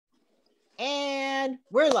And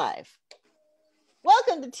we're live.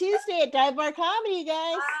 Welcome to Tuesday at Dive Bar Comedy, you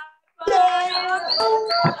guys.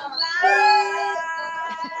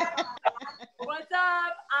 What's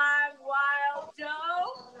up? I'm Wild Joe.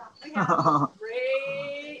 We have a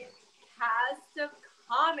great cast of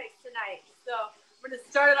comics tonight. So we're going to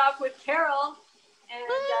start it off with Carol.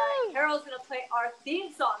 And Carol's going to play our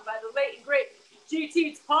theme song by the late and great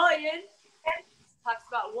GT Talian. Talks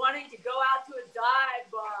about wanting to go out to a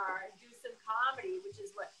dive bar and do some comedy, which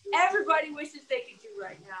is what everybody wishes they could do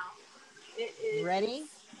right now. It is ready?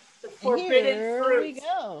 The forbidden fruit. Here we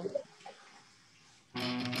go.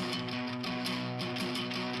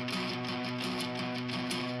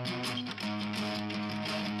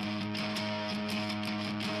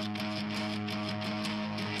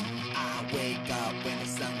 I wake up when the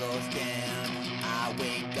sun goes down. I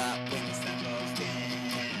wake up when the sun goes down.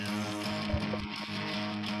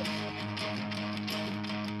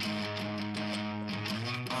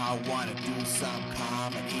 I wanna do some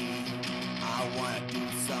comedy. I wanna do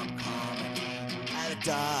some comedy. At a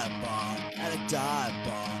dive bar, at a dive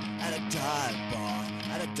bar, at a dive bar,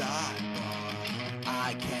 at a dive bar.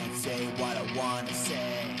 I can't say what I wanna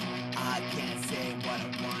say. I can't say what I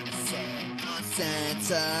wanna say.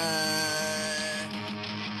 Uncensored.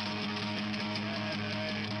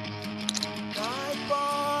 Dive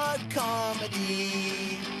bar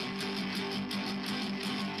comedy.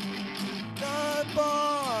 Dive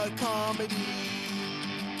bar comedy.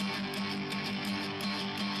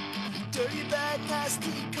 Dirty, bad,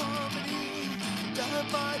 nasty comedy.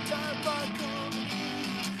 Dive bar comedy.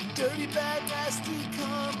 Dirty, bad, nasty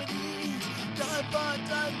comedy. Dive bar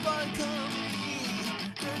comedy.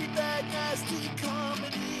 Dirty, bad, nasty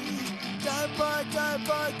comedy. Dive bar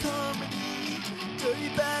comedy. Dirty,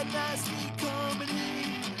 bad, nasty comedy.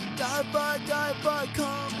 Dive bar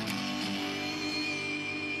comedy.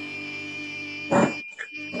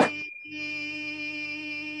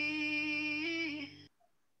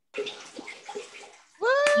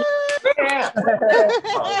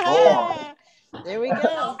 There we go.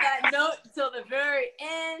 Hold that note until the very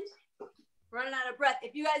end. Running out of breath.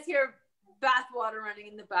 If you guys hear bath water running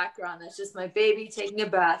in the background, that's just my baby taking a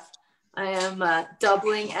bath. I am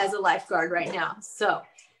doubling as a lifeguard right now. So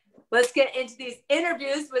let's get into these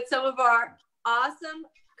interviews with some of our awesome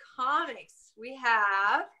comics. We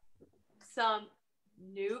have some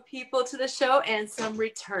new people to the show and some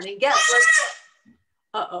returning guests.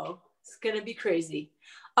 Uh-oh, it's gonna be crazy.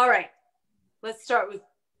 All right, let's start with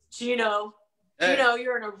Gino. Hey. Gino,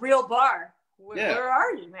 you're in a real bar. Where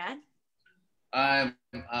are you, man? I'm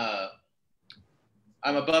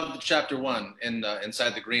above the chapter 1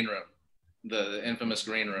 inside the green room, the infamous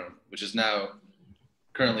green room, which is now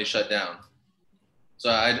currently shut down. So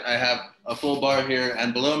I have a full bar here,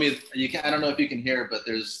 and below me, I don't know if you can hear, but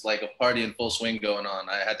there's like a party in full swing going on.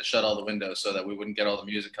 I had to shut all the windows so that we wouldn't get all the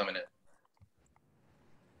music coming in.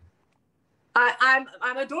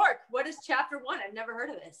 I'm a dork. What is chapter 1? I've never heard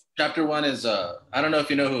of this. Chapter 1 is I don't know if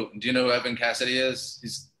you know who. Do you know who Evan Cassidy is?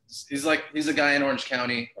 He's a guy in Orange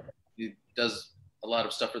County. He does a lot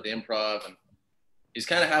of stuff for the Improv, and he's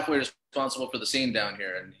kind of halfway responsible for the scene down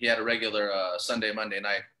here. And he had a regular Monday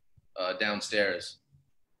night downstairs.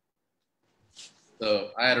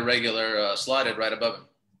 So I had a regular slotted right above him.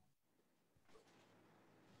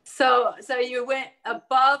 So you went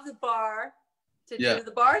above the bar to do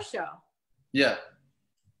the bar show. Yeah.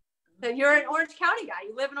 So you're an Orange County guy.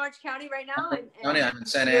 You live in Orange County right now? I'm in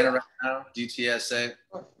Santa Ana right now, DTSA.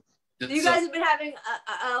 So you guys have been having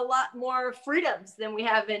a lot more freedoms than we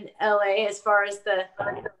have in LA as far as the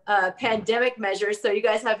pandemic measures. So you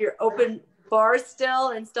guys have your open bars still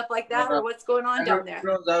and stuff like that, or what's going on down there?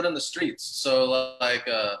 Everyone's out in the streets. So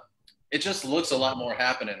it just looks a lot more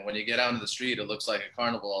happening. When you get out into the street, it looks like a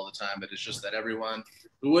carnival all the time, but it's just that everyone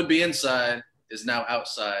who would be inside is now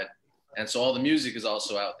outside. And so all the music is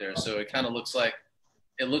also out there. So it kind of looks like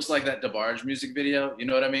that DeBarge music video. You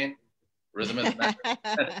know what I mean? Rhythm of the Night.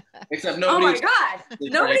 Except nobody's. Oh my God!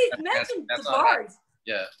 Nobody's mentioned DeBarge.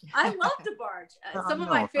 Yeah. I love DeBarge. Some of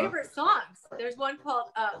my favorite songs. There's one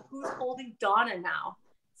called "Who's Holding Donna Now."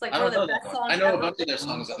 It's like one of the best songs. I know ever. a bunch of their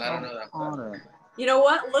songs, and I don't know that one. You know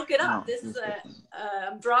what? Look it up. This is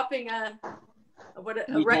I'm dropping a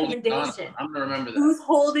recommendation. I'm gonna remember that. Who's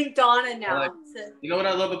Holding Donna Now? You know what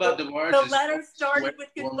I love about DeBarge? The letter started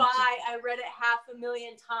with goodbye. I read it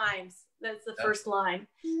 500,000 times. That's the first line.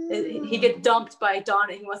 He gets dumped by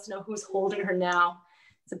Donna. He wants to know who's holding her now.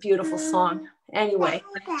 It's a beautiful song. Anyway.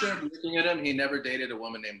 Looking at him, he never dated a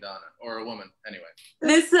woman named Donna, or a woman, anyway.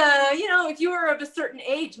 This, you know, if you were of a certain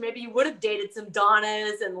age, maybe you would have dated some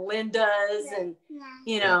Donnas and Lindas and,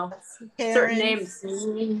 you know, certain names.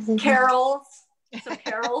 Carols. Some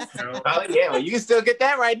Carols. Oh, yeah, well, you can still get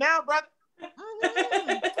that right now, brother.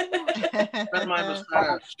 A friend of mine was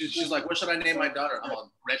trying to, she's like, what should I name my daughter? I'm on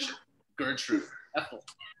Gretchen, Gertrude, Ethel.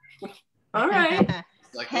 All right.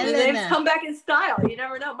 Like, the names come back in style. You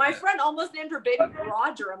never know. My friend almost named her baby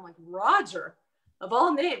Roger. I'm like, Roger, of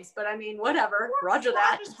all names. But I mean, whatever. Roger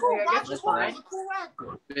that. I guess it's fine.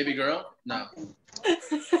 Baby girl? No.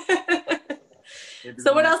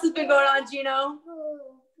 So what else has been going on, Gino?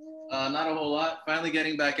 Not a whole lot. Finally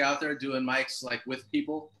getting back out there doing mics like with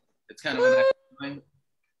people. It's kind of a nice thing.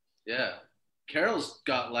 Yeah. Carol's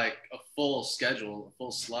got like a full schedule, a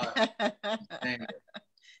full slot. Dang.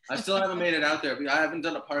 I still haven't made it out there. I haven't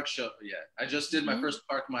done a park show yet. I just did my first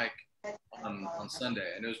park mic on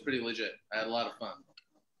Sunday, and it was pretty legit. I had a lot of fun.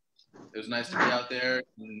 It was nice to be out there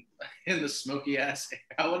in the smoky ass air.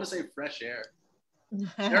 I want to say fresh air.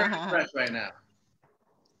 Very fresh right now.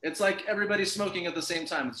 It's like everybody's smoking at the same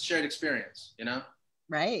time. It's a shared experience, you know?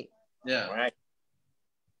 Right. Yeah. Right.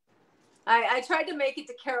 I tried to make it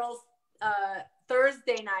to Carol's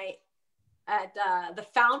Thursday night at the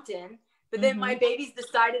Fountain. But then my babies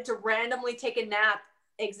decided to randomly take a nap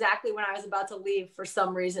exactly when I was about to leave for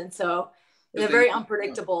some reason. So they're very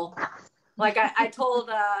unpredictable. Like I told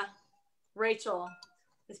Rachel,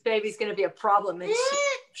 this baby's going to be a problem. And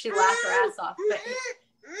she laughed her ass off. But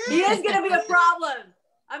he is going to be a problem.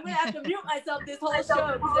 I'm going to have to mute myself this whole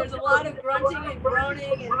show because there's a lot of grunting and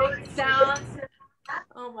groaning and making sounds.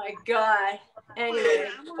 Oh my God. Anyway,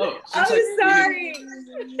 I'm sorry.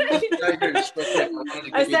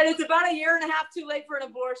 I said it's about a year and a half too late for an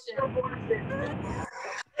abortion.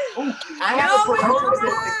 I have a proposal.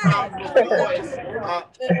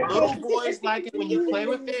 Little boys like it when you play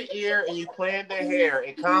with their ear and you play in their hair.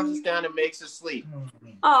 It calms us down and makes us sleep.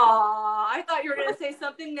 Oh, I thought you were gonna say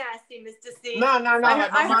something nasty, Mista See. No.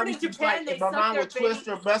 I heard in Japan they my mom would twist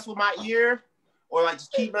or mess with my ear, or like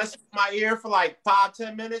just keep messing with my ear for like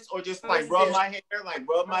 5-10 minutes, or just like rub my hair, like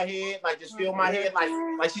rub my head, like just feel my head,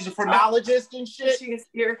 like she's a phrenologist and shit. Sleep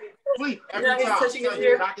every time.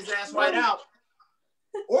 Knock his ass right out.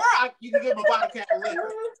 Or you can give him a bottle cap of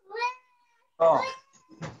liquor. All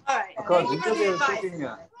right. Thank you for the advice.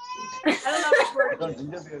 I don't know if it's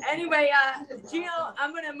working. Anyway, Gino,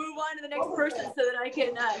 I'm going to move on to the next person so that I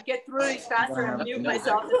can get through these faster and mute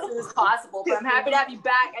myself as soon as possible. But I'm happy to have you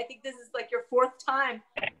back. I think this is like your 4th time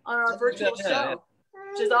on our virtual show,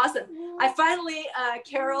 which is awesome. I finally,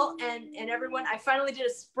 Carol and everyone, I finally did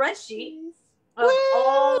a spreadsheet of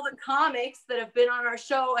all the comics that have been on our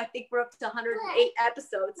show. I think we're up to 108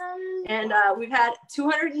 episodes. And we've had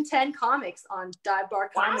 210 comics on Dive Bar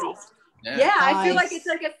Comedy. Yeah, I feel like it's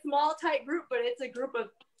like a small, tight group, but it's a group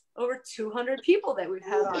of over 200 people that we've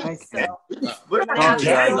had on. So,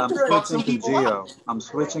 I'm switching to Geo. I'm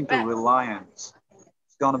switching to Reliance.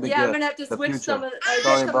 It's gonna be good. I'm gonna have to switch some of.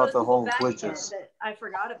 Sorry about the whole glitches. That I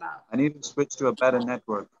forgot about. I need to switch to a better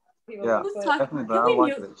network. Yeah, definitely. I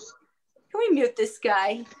like this. Can we mute this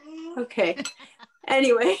guy? Okay.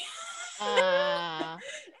 Anyway.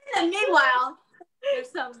 And meanwhile,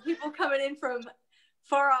 there's some people coming in from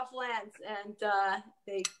far off lands, and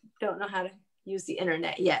they don't know how to use the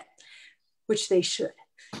internet yet, which they should.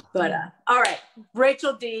 But all right,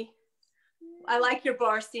 Rachel Dee, I like your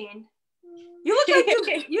bar scene. You look like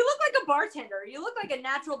a bartender. You look like a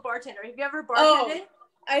natural bartender. Have you ever bartended?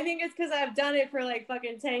 I think it's because I've done it for like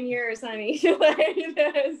fucking 10 years, honey.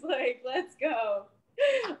 It's like, let's go.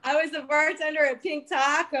 I was a bartender at Pink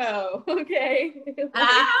Taco. Okay.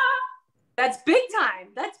 That's big time.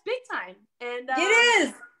 That's big time. And it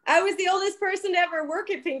is. I was the oldest person to ever work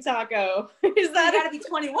at Pink Taco. Is that? You gotta be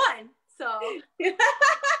 21. So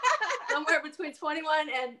somewhere between 21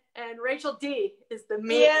 and Rachel Dee is the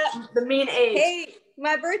mean age. Hey,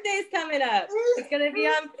 my birthday's coming up. It's gonna be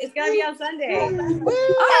on Sunday. Oh,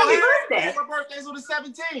 happy birthday! My birthday's on the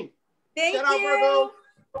 17th. Thank Shout you. out, Virgo.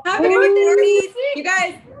 Happy birthday, you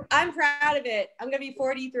guys. I'm proud of it. I'm gonna be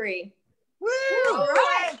 43. Woo! All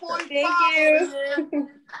right. Thank you.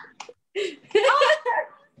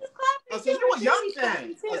 So you're a young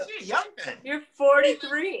thing. You're a young thing. You're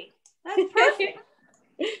 43. That's perfect.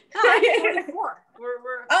 No, I'm 44.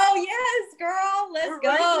 We're oh yes, girl. Let's go.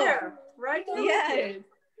 Right there. Right there. Yes.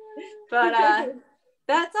 But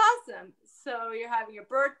that's awesome. So you're having your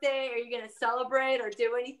birthday. Are you gonna celebrate or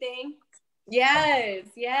do anything? Yes.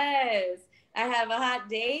 I have a hot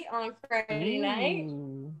date on Friday night.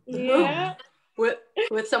 Yeah.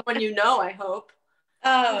 With someone you know, I hope.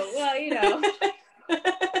 Oh, well, you know.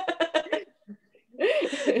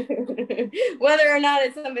 Whether or not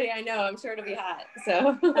it's somebody I know, I'm sure it'll be hot.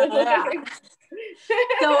 So, yeah.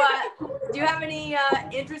 So, do you have any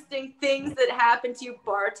interesting things that happened to you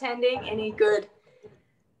bartending? Any good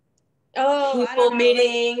people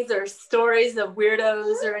meetings or stories of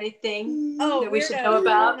weirdos or anything that we should know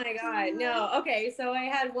about? Oh my God, no. Okay, so I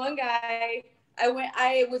had one guy.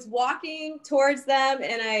 I was walking towards them,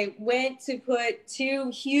 and I went to put 2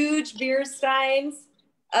 huge beer steins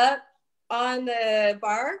up on the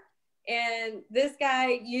bar, and this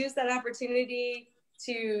guy used that opportunity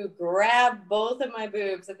to grab both of my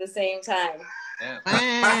boobs at the same time.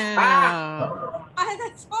 Yeah. Wow.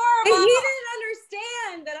 That's horrible. And he didn't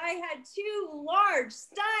understand that I had 2 large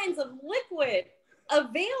steins of liquid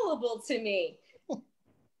available to me.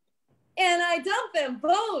 And I dumped them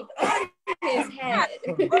both on his head.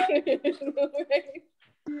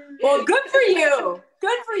 Well, good for you.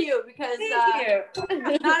 Good for you, because Thank you.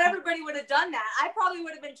 not everybody would have done that. I probably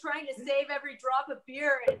would have been trying to save every drop of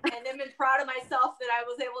beer and then been proud of myself that I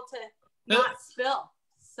was able to not spill.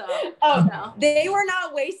 So, no. They were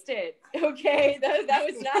not wasted. Okay, that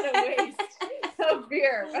was not a waste of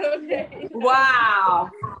beer. Okay. Wow.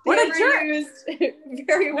 What a jerk. Used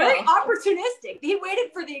very well. Very opportunistic. He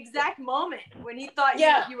waited for the exact moment when he thought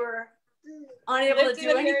you were unable to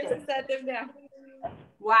do anything. To set them down.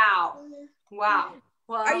 Wow. Wow.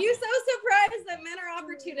 Well, are you so surprised that men are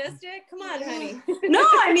opportunistic? Come on, honey. No,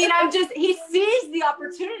 I mean, he sees the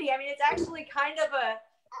opportunity. I mean, it's actually kind of a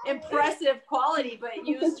impressive quality, but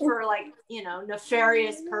used for, like, you know,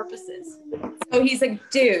 nefarious purposes. Oh, he's a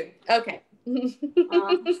dude. Okay.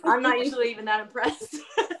 I'm not usually even that impressed.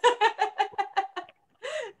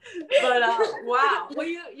 But wow. Well,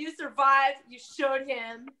 you survived. You showed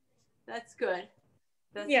him. That's good.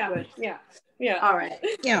 That's good. Yeah. All right.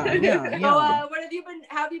 Yeah. So,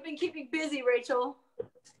 how have you been keeping busy, Rachel?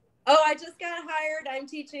 Oh, I just got hired. I'm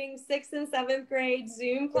teaching 6th and 7th grade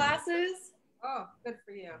Zoom classes. Oh, good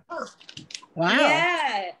for you. Wow.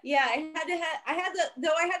 Yeah. I had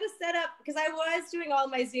to set up, because I was doing all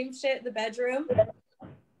my Zoom shit in the bedroom,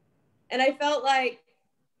 and I felt like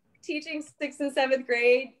teaching 6th and 7th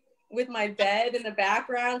grade with my bed in the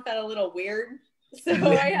background felt a little weird. So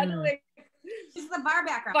I had to like She's the bar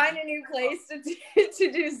background. Find a new place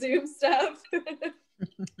to do Zoom stuff.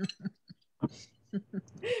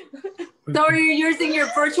 So are you using your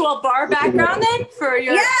virtual bar background then for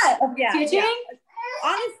your teaching? Yeah.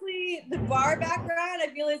 Honestly, the bar background I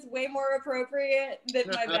feel is way more appropriate than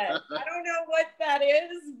my bed. I don't know what that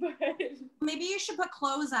is, but maybe you should put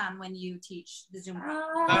clothes on when you teach the Zoom.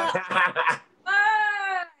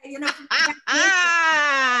 You know,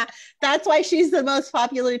 that's why she's the most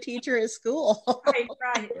popular teacher at school. Right.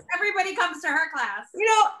 Everybody comes to her class. You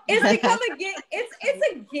know, it's become a gig. It's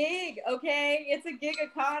a gig, okay? It's a gig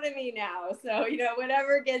economy now. So, you know,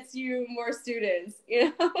 whatever gets you more students,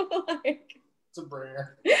 you know, like. It's a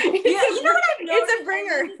bringer. Yeah, you know what I've noticed? It's a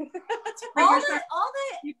bringer. All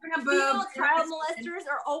the female child molesters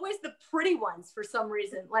are always the pretty ones for some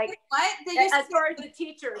reason. Like, what? As far as the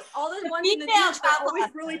teachers, all the ones in the teachers are always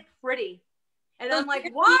really pretty. And I'm like,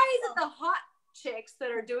 why is it the hot chicks that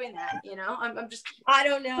are doing that? You know, I'm just. I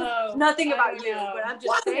don't know. Nothing about you, but I'm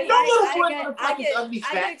just saying. I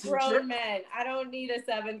get grown men. I don't need a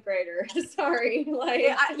 7th grader. Sorry. Like,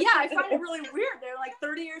 I find it really weird. They're like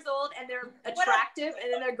 30 years old and they're attractive,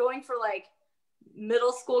 and then they're going for like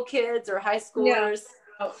middle school kids or high schoolers.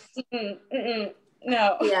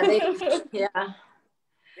 No. Yeah.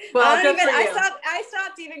 Well, I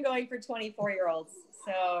stopped even going for 24-year-olds.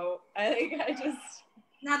 So I think I just.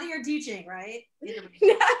 Now that you're teaching, right?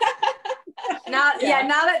 Now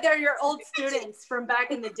that they're your old students from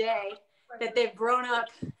back in the day, that they've grown up.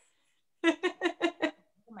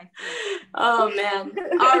 Oh man.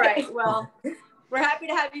 All right. Well, we're happy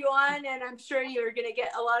to have you on, and I'm sure you're gonna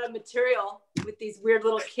get a lot of material with these weird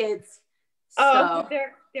little kids. Oh,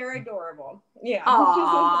 they're adorable. Yeah.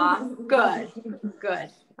 Aw, good.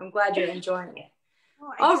 I'm glad you're enjoying it.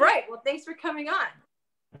 All right. Well, thanks for coming on.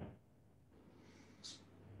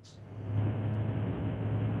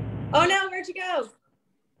 Oh no, where'd you go?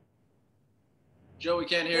 Joe, we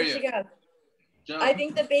can't hear you. Where'd you go? Joe. I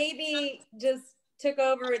think the baby just took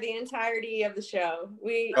over the entirety of the show.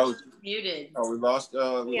 We muted. Oh, we lost.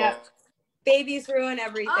 Lost. Babies ruin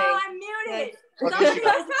everything. Oh, I'm muted. Somebody's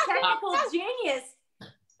a technical genius.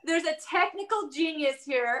 There's a technical genius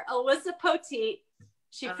here, Alyssa Poteet.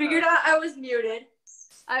 She figured out I was muted.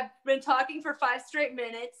 I've been talking for 5 straight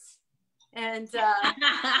minutes, and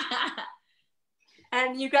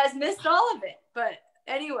and you guys missed all of it. But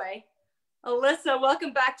anyway, Alyssa,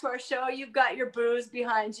 welcome back to our show. You've got your booze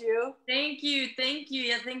behind you. Thank you.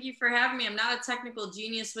 Yeah, thank you for having me. I'm not a technical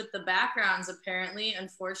genius with the backgrounds, apparently,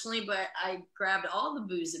 unfortunately, but I grabbed all the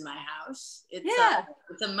booze in my house. It's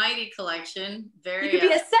a mighty collection. Very.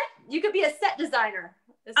 You could be a set designer.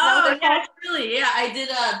 Really? Yeah, I did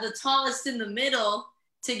the tallest in the middle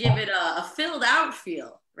to give it a filled out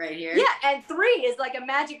feel right here. Yeah, and 3 is like a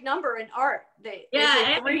magic number in art. They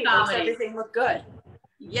say 3 makes everything look good.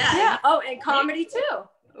 Yeah. Oh, and comedy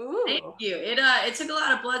too. Ooh. Thank you. It took a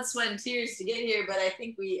lot of blood, sweat, and tears to get here, but I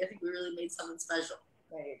think we really made something special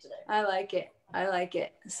right here today. I like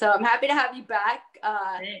it. So I'm happy to have you back.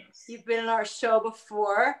 Thanks. You've been on our show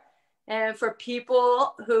before, and for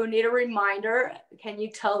people who need a reminder, can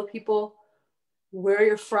you tell the people where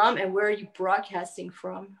you're from and where are you broadcasting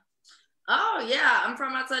from? Oh yeah, I'm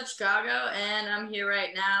from outside Chicago, and I'm here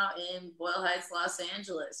right now in Boyle Heights, Los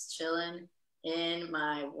Angeles, chilling in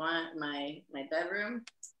my bedroom.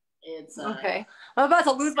 It's okay. I'm about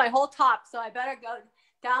to lose my whole top, so I better go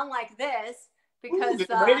down like this because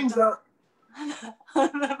the ratings up. I'm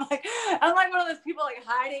like one of those people like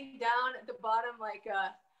hiding down at the bottom, like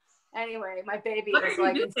anyway, my baby is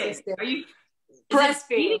like insistent. Are you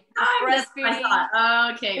breastfeeding? Breastfeeding.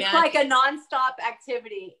 Oh, okay, it's like a non-stop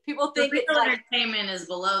activity. People think it's like entertainment is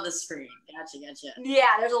below the screen. Gotcha.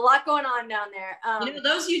 Yeah, there's a lot going on down there.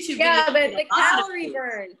 Those YouTube videos. Yeah, but the calorie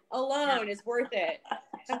burn alone is worth it. I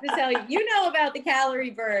have to tell you, you know about the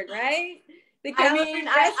calorie burn, right? I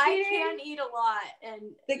can eat a lot,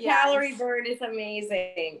 and the calorie burn is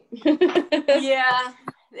amazing. Yeah,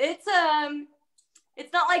 it's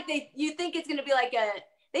not like you think it's gonna be like a.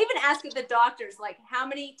 They even ask the doctors, like, how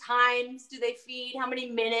many times do they feed? How many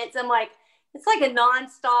minutes? I'm like, it's like a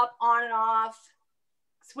nonstop on and off,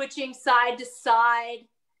 switching side to side,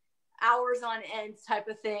 hours on end type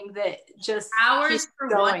of thing that just hours per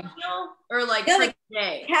one meal or like per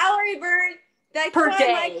day? Calorie burn. That's per why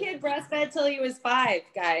day. My kid breastfed till he was 5,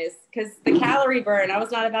 guys, because the calorie burn. I was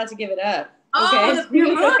not about to give it up. Okay?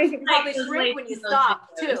 Your boobs probably shrink when you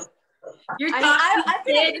stop too. You're like,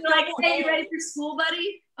 hey, you ready for school,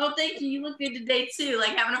 buddy? Oh, thank you. You look good today too.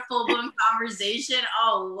 Like having a full-blown conversation.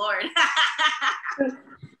 Oh, Lord.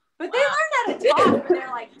 But they learn how to talk when they're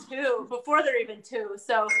like 2, before they're even 2.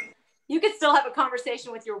 So you could still have a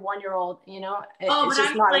conversation with your 1-year-old, you know? It's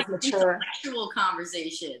just not as mature. Intellectual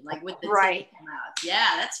conversation, like with the right. Mouth.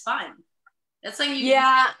 Yeah, that's fun. That's something you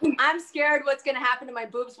I'm scared what's going to happen to my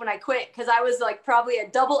boobs when I quit, because I was like probably a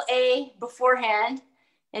AA beforehand.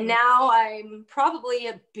 And now I'm probably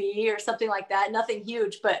a B or something like that. Nothing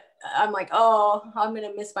huge, but I'm like, oh, I'm going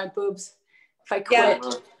to miss my boobs if I quit.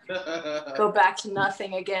 Yeah. Go back to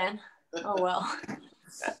nothing again. Oh, well.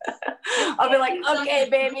 I'll be like, okay,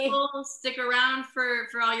 baby. Stick around for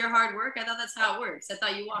all your hard work. I thought that's how it works. I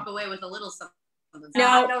thought you walk away with a little something. No,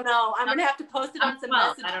 I don't know. I'm going to have to post it on some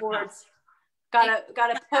message boards. Gotta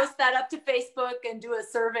post that up to Facebook and do a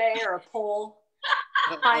survey or a poll.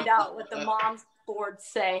 Find out what the moms boards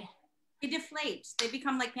say. They deflate. They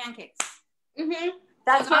become like pancakes. Mm-hmm.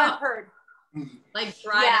 That's what I've heard. Like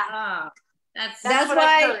dry up. That's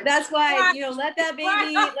why you know, let that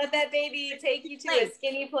baby take you to a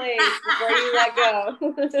skinny place before you let go.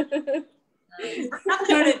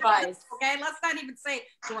 Good advice. Okay, let's not even say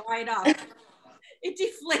dry it up. It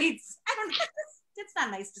deflates. I don't know. It's not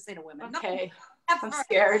nice to say to women. Okay. No. I'm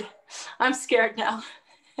scared. I'm scared now.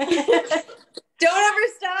 Don't ever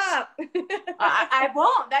stop. I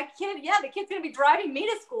won't. The kid's gonna be driving me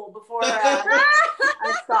to school before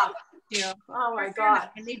I stop. Yeah. Oh my God.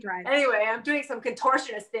 And they drive. Anyway, I'm doing some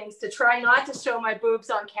contortionist things to try not to show my boobs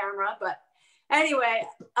on camera. But anyway,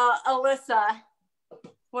 Alyssa,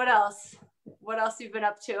 what else? What else you've been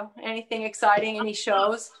up to? Anything exciting? Any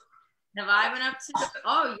shows? Have I been up to?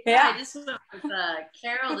 Oh yeah. I just went with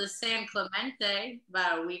Carol to San Clemente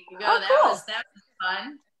about a week ago. That was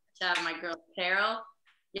fun. Shout out to my girl Carol.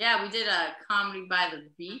 Yeah, we did a comedy by the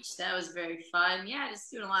beach. That was very fun. Yeah,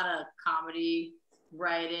 just doing a lot of comedy,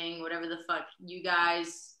 writing, whatever the fuck you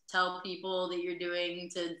guys tell people that you're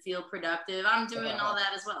doing to feel productive. I'm doing all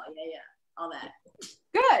that as well. Yeah, all that.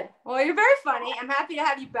 Good. Well, you're very funny. I'm happy to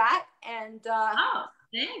have you back, and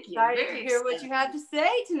thank you. Excited to hear what you have to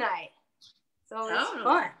say tonight. So it's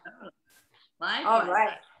fun. All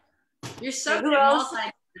right. You're so good.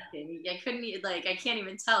 I can't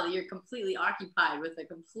even tell that you're completely occupied with a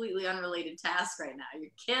completely unrelated task right now. You're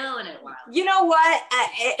killing it, Wild. You know what?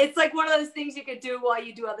 It's like one of those things you could do while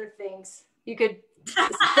you do other things. You could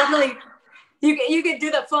definitely, you could do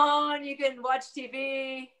the phone. You can watch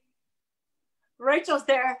TV. Rachel's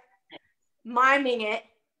there, miming it.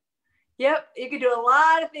 Yep, you could do a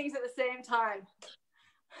lot of things at the same time.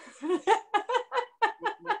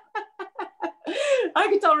 I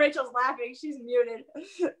can tell Rachel's laughing. She's muted.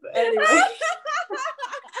 Anyway.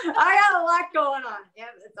 I got a lot going on. Yeah,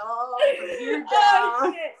 it's all you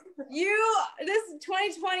down. Oh, this is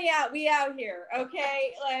 2020 we out here,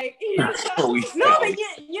 okay? Like, no, but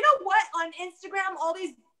you know what? On Instagram, all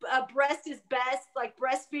these breast is best, like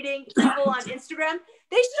breastfeeding people on Instagram,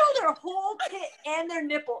 they show their whole tit and their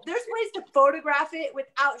nipple. There's ways to photograph it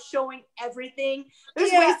without showing everything.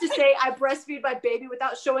 There's ways to say I breastfeed my baby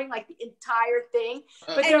without showing like the entire thing.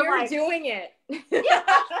 But and you're like, doing it. Yeah,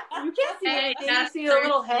 you can't see anything. You see a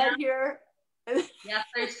little head here. Yeah,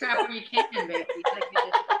 thirst trap where you can, baby.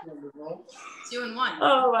 2 in 1.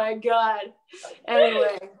 Oh my God.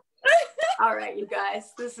 Anyway. All right, you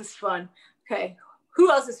guys. This is fun. Okay. Who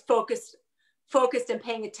else is focused and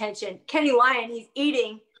paying attention? Kenny Lyon, he's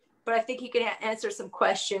eating, but I think he can answer some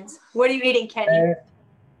questions. What are you eating, Kenny?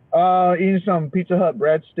 Eating some Pizza Hut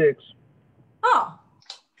breadsticks. Oh,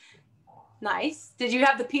 nice. Did you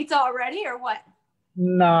have the pizza already or what?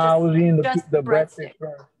 Nah, I was eating the breadsticks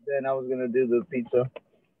first. Then I was going to do the pizza.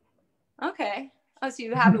 Okay. Oh, so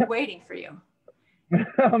you have it waiting for you.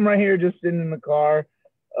 I'm right here just sitting in the car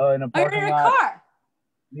in a parking you're in lot. a car?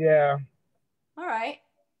 Yeah. All right.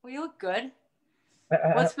 Well, you look good.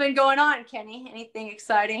 What's been going on, Kenny? Anything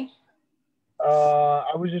exciting?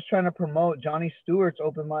 I was just trying to promote Johnny Stewart's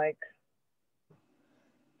open mic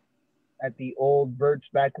at the old Bert's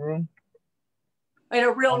back room. In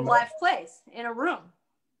a real life place, in a room.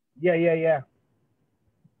 Yeah.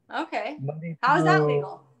 Okay. How's that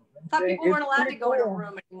legal? I thought people weren't allowed to go in a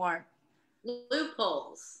room anymore.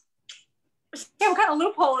 Loopholes. Yeah, what kind of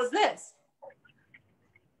loophole is this?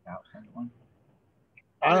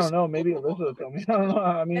 I don't know. Maybe Alyssa will tell me. I don't know.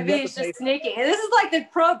 I mean, maybe it's just sneaking. And this is like the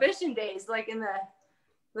Prohibition days, like in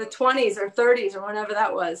the 20s or 30s or whenever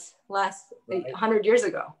that was, last 100 years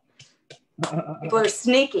ago. People are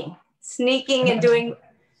sneaking and doing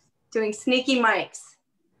sneaky mics.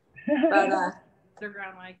 But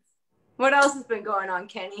underground mics. What else has been going on,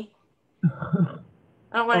 Kenny?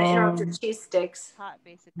 I don't want to interrupt your cheese sticks. Hot,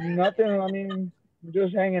 basically. Nothing. I mean,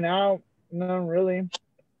 just hanging out. Nothing really.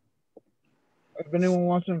 If anyone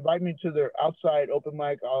wants to invite me to their outside open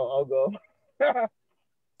mic, I'll go.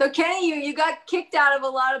 So Kenny, you got kicked out of a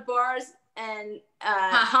lot of bars and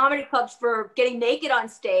comedy clubs for getting naked on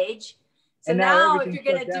stage. So now if you're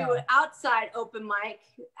going to do an outside open mic,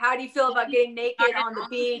 how do you feel about getting naked on the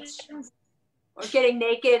beach or getting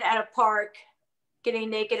naked at a park, getting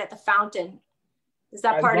naked at the fountain? Is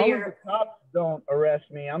that part of your... As long as the cops don't arrest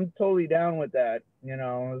me, I'm totally down with that. You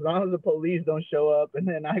know, as long as the police don't show up and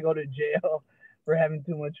then I go to jail for having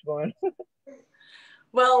too much fun.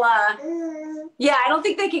 Well, yeah, I don't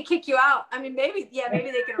think they can kick you out. I mean, maybe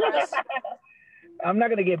they can arrest you. I'm not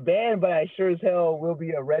going to get banned, but I sure as hell will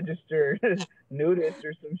be a registered nudist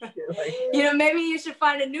or some shit like that. You know, maybe you should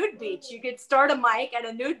find a nude beach. You could start a mic at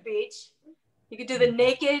a nude beach. You could do the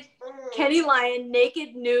naked Kenny Lyon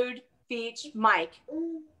naked nude beach mic.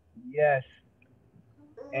 Yes.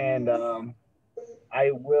 And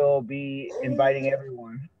I will be inviting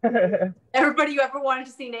everyone. Everybody you ever wanted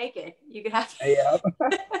to see naked. You could have. Yep.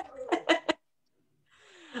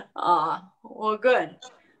 Well, good.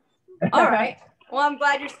 All right. Well, I'm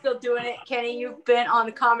glad you're still doing it, Kenny. You've been on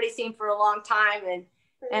the comedy scene for a long time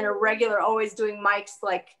and a regular, always doing mics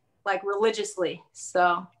like religiously.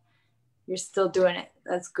 So you're still doing it.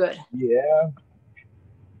 That's good. Yeah.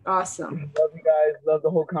 Awesome. Love you guys. Love the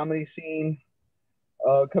whole comedy scene.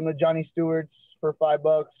 Come to Johnny Stewart's for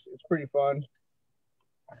 $5. It's pretty fun.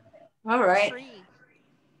 All right.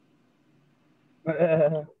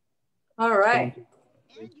 All right.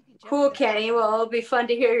 Cool, Kenny. Well, it'll be fun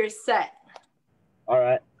to hear your set. All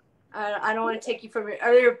right. I don't want to take you from your...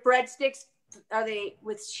 Are your breadsticks, are they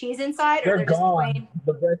with cheese inside? They're or gone. Just plain?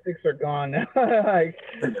 The breadsticks are gone now. Like,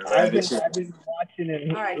 I've been watching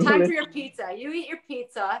it. All right, time for your pizza. You eat your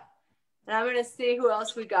pizza, and I'm going to see who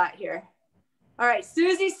else we got here. All right,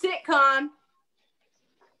 Susie Sitcom.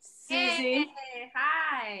 Susie. Hey,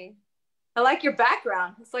 hi. I like your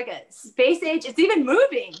background. It's like a space age. It's even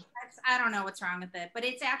moving. I don't know what's wrong with it, but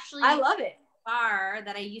it's actually... I love it. Bar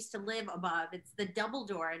that I used to live above. It's the Double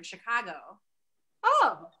Door in Chicago.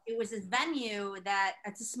 Oh. It was this venue that,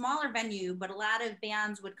 it's a smaller venue, but a lot of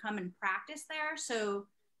bands would come and practice there. So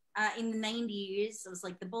in the 90s, it was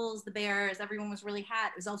like the Bulls, the Bears, everyone was really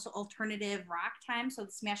hot. It was also alternative rock time, so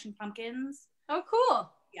the Smashing Pumpkins. Oh,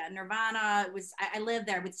 cool. Yeah, Nirvana. It was. I lived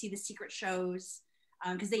there. I would see the secret shows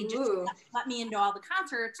because they just let me into all the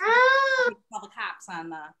concerts. All the cops on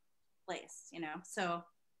the place, you know. So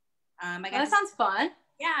that sounds fun.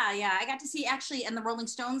 Yeah. I got to see actually, and the Rolling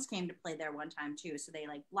Stones came to play there one time too. So they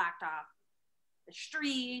like blocked off the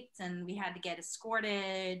streets, and we had to get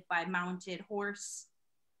escorted by mounted horse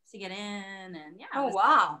to get in. And yeah. Oh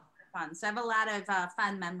wow. Fun. So I have a lot of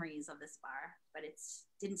fun memories of this bar, but it's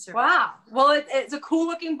didn't survive. Wow. Well, it's a cool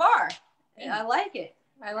looking bar. I like it.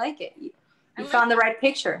 You found the right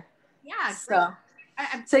picture. Yeah.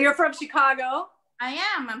 So you're from Chicago? I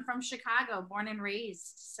am. I'm from Chicago, born and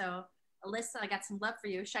raised. So Alyssa, I got some love for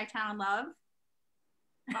you. Chi-Town love.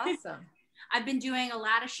 Awesome. I've been doing a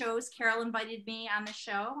lot of shows. Carol invited me on the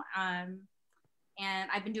show. And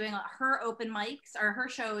I've been doing her open mics or her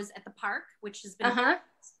shows at the park, which has been,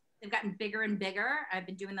 they've gotten bigger and bigger. I've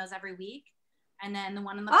been doing those every week. And then the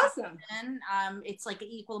one in the awesome. It's like an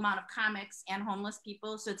equal amount of comics and homeless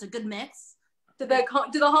people. So it's a good mix. Do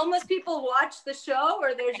the homeless people watch the show,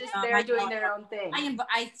 or they're just there doing their own thing?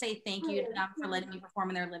 I say thank you to them for letting me perform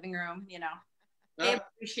in their living room. You know, they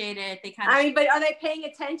appreciate it. They but are they paying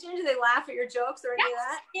attention? Do they laugh at your jokes or any of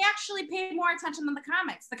that? They actually pay more attention than the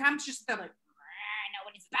comics. The comics just, they're like,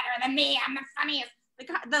 nobody's better than me. I'm the funniest.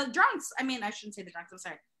 The drunks. I mean, I shouldn't say the drunks. I'm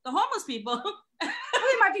sorry. The homeless people.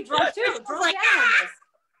 They might be drunk too. Drunk and homeless.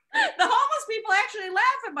 The homeless people actually laugh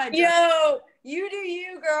at my jokes. Yo, you do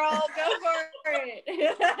you, girl. Go for it.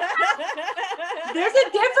 There's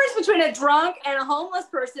a difference between a drunk and a homeless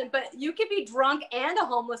person, but you can be drunk and a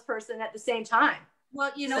homeless person at the same time.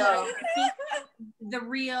 Well, you know, I think the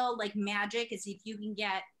real like magic is if you can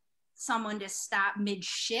get someone to stop mid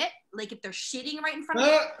shit, like if they're shitting right in front of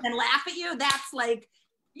you and laugh at you, that's like,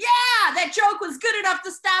 yeah, that joke was good enough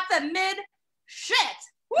to stop them mid shit.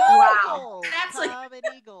 Wow. That's like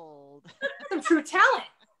comedy gold. Some true talent,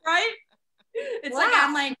 right? It's like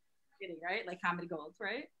online kidding, right? Like comedy gold,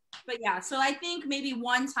 right? But yeah, so I think maybe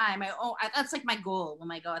one time that's like my goal when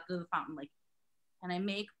I go out to the fountain, like, and I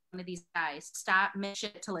make one of these guys stop mid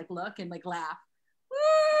shit to like look and like laugh.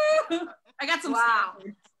 Woo! I got some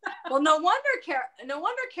standards. Well, no wonder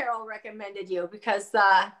Carol recommended you, because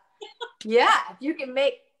if you can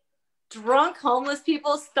make drunk homeless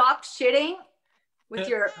people stop shitting with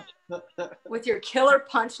your killer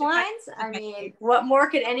punchlines, I mean, what more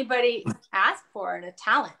could anybody ask for in a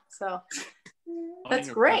talent? So that's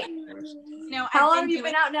great. How long have you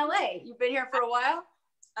been out in LA? You've been here for a while?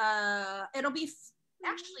 It'll be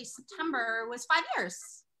actually September was 5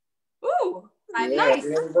 years. Ooh, 5 years. Nice.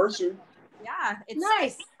 Anniversary. Yeah, it's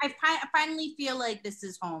nice. I finally feel like this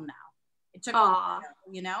is home now. It took a while,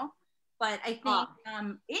 you know, but I think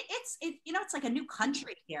it's it's like a new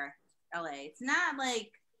country here, LA. It's not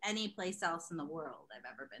like any place else in the world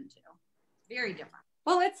I've ever been to. Very different.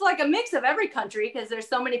 Well, it's like a mix of every country because there's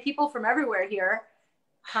so many people from everywhere here,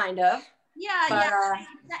 kind of. Yeah.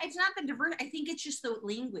 It's not the diverse. I think it's just the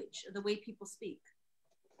language, the way people speak.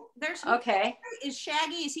 Is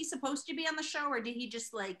Shaggy? Is he supposed to be on the show, or did he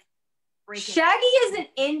just like? Shaggy is in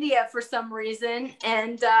India for some reason,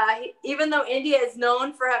 and even though India is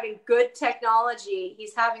known for having good technology,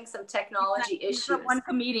 he's having some technology issues. He's one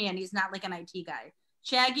comedian. He's not like an IT guy.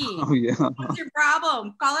 Shaggy. Oh yeah. What's your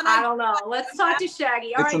problem? I don't know. Let's talk to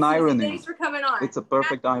Shaggy. All it's right, an irony. Thanks for coming on. It's a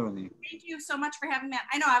perfect irony. Thank you so much for having me.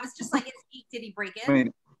 I know. I was just like, did he break it? I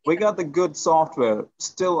mean, we got the good software.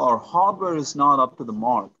 Still, our hardware is not up to the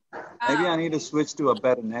mark. Maybe I need to switch to a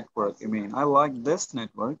better network. I mean, I like this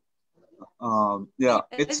network.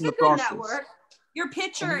 It's in the process. Network. Your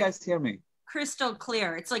picture. Can you guys hear me? Crystal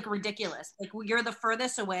clear. It's like ridiculous. Like you're the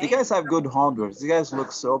furthest away. You guys have good hardware. You guys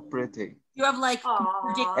look so pretty. You have like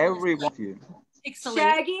ridiculous. Every one of you.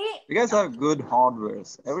 Shaggy. You guys have good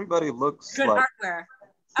hardwares. Everybody looks good like hardware.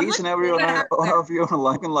 Each and every one of you are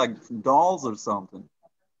like dolls or something.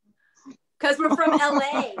 Because we're from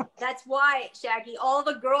LA. That's why, Shaggy. All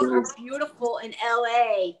the girls are beautiful in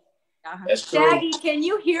LA. That's Shaggy, can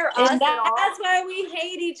you hear us and at all? That's why we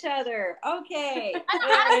hate each other. Okay.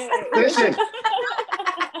 Listen.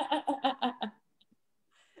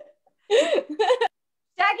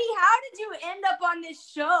 Shaggy, how did you end up on this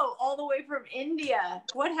show all the way from India?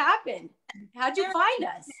 What happened? How'd you find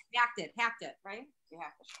us? Hacked it, right? You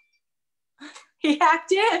hacked it. He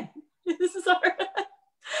hacked in. This is our...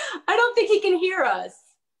 I don't think he can hear us.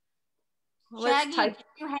 Shaggy, can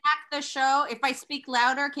you hack the show? If I speak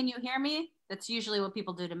louder, can you hear me? That's usually what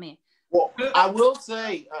people do to me. Well, I will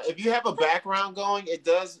say, if you have a background going, it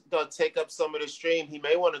does take up some of the stream. He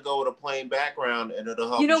may want to go with a plain background, and it'll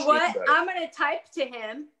help. You know what? I'm going to type to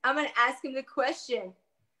him. I'm going to ask him the question.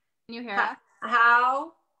 Can you hear us?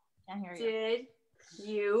 How did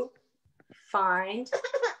you find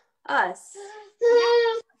us?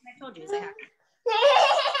 I told you, it's a hacker.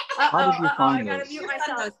 How did you find I gotta us? mute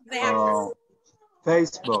myself.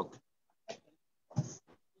 Facebook.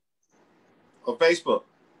 On Facebook.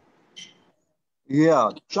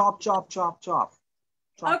 Yeah, chop, chop, chop, chop.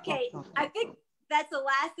 Chop, Okay, chop, chop, I think that's the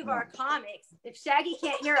last of our comics. If Shaggy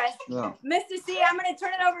can't hear us, yeah. Mr. C, I'm going to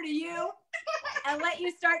turn it over to you and let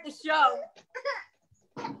you start the show.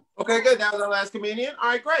 Okay, good. That was our last comedian. All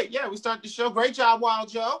right, great. Yeah, we start the show. Great job, Wild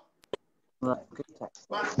Joe. Right. Good text.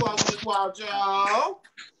 Round of applause for Miss Wild Joe. All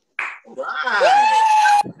right.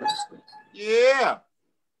 Yeah.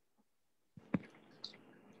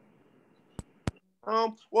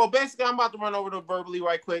 Well, basically, I'm about to run over to verbally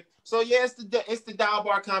right quick. So yeah, it's the Dial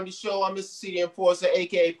Bar Comedy Show. I'm Mr. See the Enforcer,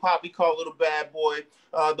 aka Poppy, called Little Bad Boy,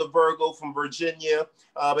 the Virgo from Virginia,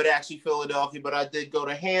 but actually Philadelphia. But I did go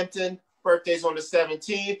to Hampton. Birthday's on the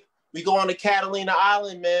 17th. We go on to Catalina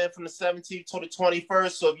Island, man, from the 17th to the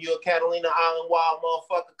 21st. So if you're a Catalina Island wild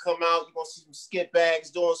motherfucker, come out. You're gonna see some skit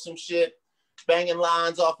bags doing some shit, banging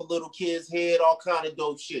lines off a little kid's head, all kind of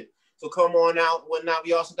dope shit. So come on out. Whatnot.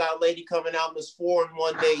 We also got a lady coming out, Miss 4 in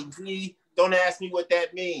 1 Day G. Don't ask me what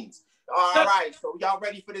that means. All right. So y'all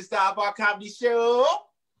ready for this Dial Bar Comedy Show?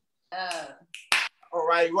 All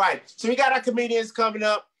right, right. So we got our comedians coming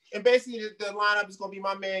up. And basically the lineup is going to be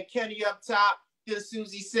my man Kenny up top, then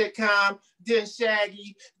Susie Sitcom, then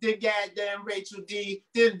Shaggy, then goddamn Rachel Dee,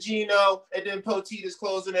 then Gino, and then Poteet is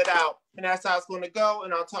closing it out. And that's how it's going to go.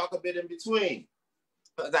 And I'll talk a bit in between.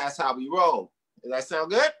 But that's how we roll. Does that sound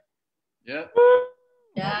good? Yeah.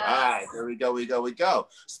 Yeah. All right, there we go.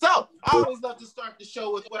 So, I always love to start the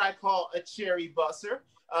show with what I call a cherry busser.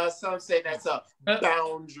 Some say that's a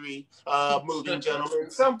boundary moving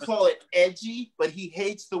gentleman. Some call it edgy, but he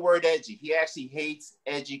hates the word edgy. He actually hates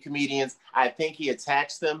edgy comedians. I think he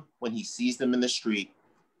attacks them when he sees them in the street.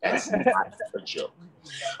 That's not a joke.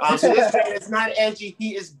 So this man is not edgy.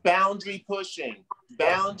 He is boundary pushing,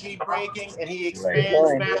 boundary breaking, and he expands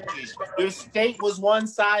boundaries. Your state was one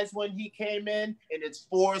size when he came in, and it's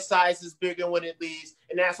 4 sizes bigger when it leaves.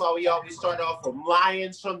 And that's why we always start off from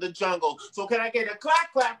lions from the jungle. So can I get a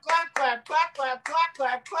clap, clap, clap, clap, clap, clap, clap,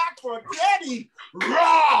 clap, clap for Kenny?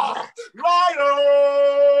 Raw lion!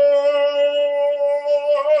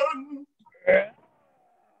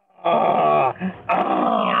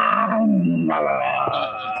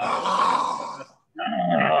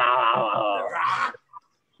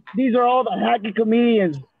 These are all the hacky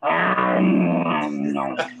comedians.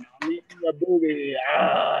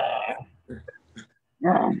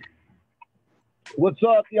 What's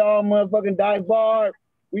up, y'all, motherfucking dive bar?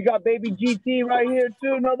 We got Baby GT right here,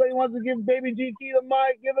 too. Nobody wants to give Baby GT the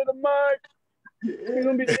mic. Give her the mic. We're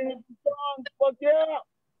going to be singing some songs. Fuck yeah.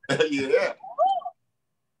 Yeah.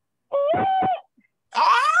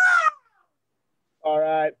 All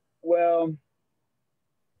right. Well,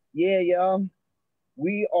 yeah, y'all.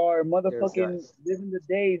 We are motherfucking living the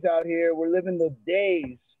days out here. We're living the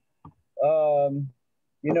days.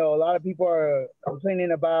 You know, a lot of people are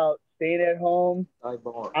complaining about staying at home.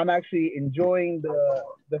 I'm actually enjoying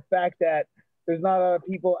the fact that there's not a lot of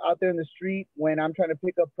people out there in the street when I'm trying to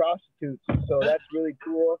pick up prostitutes. So that's really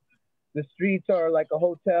cool. The streets are like a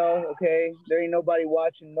hotel, okay? There ain't nobody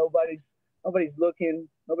watching. Nobody's looking.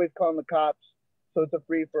 Nobody's calling the cops. So it's a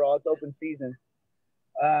free for all. It's open season.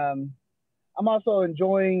 I'm also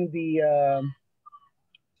enjoying the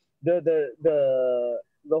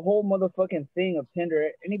whole motherfucking thing of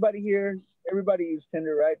Tinder. Anybody here? Everybody use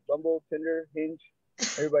Tinder, right? Bumble, Tinder, Hinge.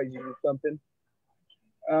 Everybody's using something.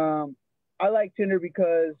 I like Tinder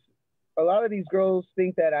because a lot of these girls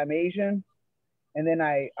think that I'm Asian, and then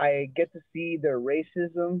I get to see their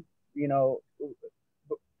racism, you know,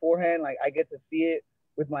 beforehand. Like I get to see it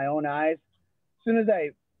with my own eyes. As soon as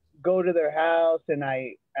I go to their house and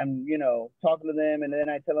I'm, you know, talking to them, and then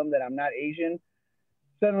I tell them that I'm not Asian,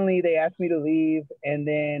 suddenly they ask me to leave, and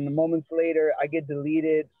then moments later I get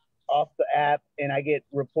deleted off the app and I get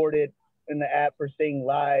reported in the app for saying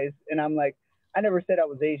lies. And I'm like, I never said I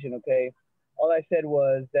was Asian, okay? All I said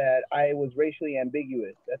was that I was racially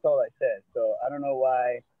ambiguous. That's all I said. So I don't know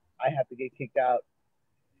why I have to get kicked out.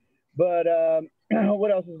 But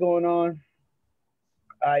what else is going on?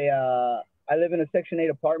 I live in a Section 8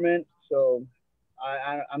 apartment, so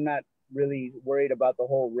I'm not really worried about the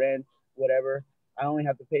whole rent, whatever. I only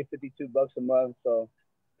have to pay $52 a month, so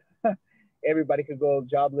everybody could go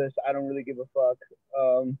jobless. I don't really give a fuck.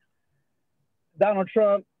 Donald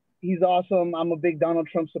Trump, he's awesome. I'm a big Donald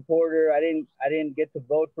Trump supporter. I didn't get to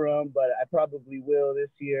vote for him, but I probably will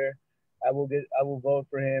this year. I will vote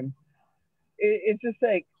for him. It's just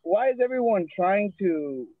like, why is everyone trying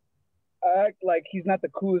to act like he's not the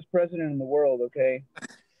coolest president in the world? Okay,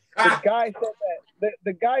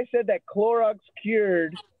 the guy said that Clorox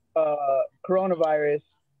cured coronavirus.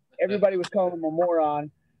 Everybody was calling him a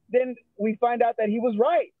moron. Then we find out that he was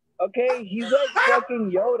right. Okay, he's like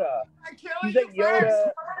fucking Yoda. He's like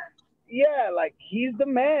Yoda. Yeah, like he's the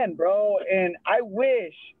man, bro. And I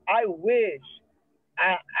wish I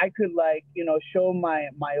could like, you know, show my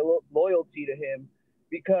loyalty to him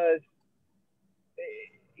because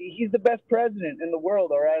he's the best president in the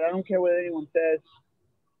world. All right, I don't care what anyone says.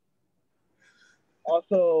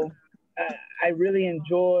 Also, I really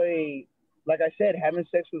enjoy, like I said, having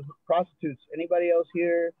sex with prostitutes. Anybody else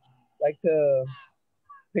here like to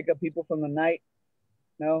pick up people from the night?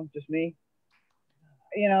 No, just me.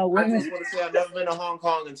 You know, women. I just want to say I've never been to Hong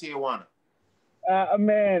Kong and Tijuana.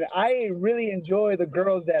 Man, I really enjoy the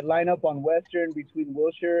girls that line up on Western between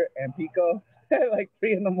Wilshire and Pico at like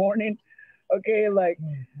 3 a.m. Okay, like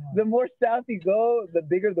the more south you go, the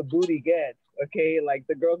bigger the booty gets. Okay, like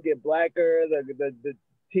the girls get blacker, the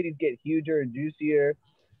titties get huger and juicier.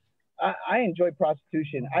 I enjoy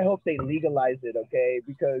prostitution. I hope they legalize it, okay?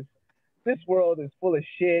 Because this world is full of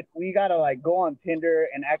shit. We gotta like go on Tinder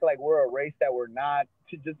and act like we're a race that we're not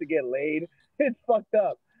just to get laid. It's fucked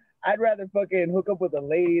up. I'd rather fucking hook up with a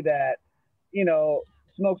lady that, you know,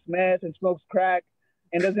 smokes meth and smokes crack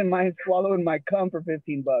and doesn't mind swallowing my cum for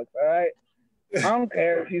 $15. All right. I don't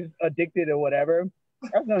care if she's addicted or whatever.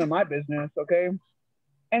 That's none of my business, okay?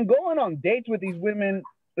 And going on dates with these women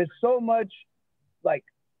is so much like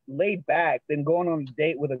laid back than going on a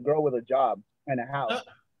date with a girl with a job and a house.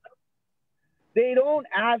 They don't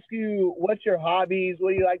ask you what's your hobbies,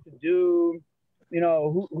 what do you like to do, you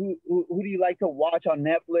know, who do you like to watch on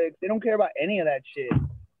Netflix? They don't care about any of that shit.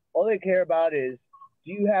 All they care about is,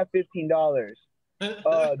 do you have $15?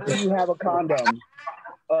 Do you have a condom?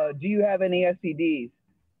 Do you have any STDs?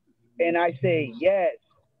 And I say, yes,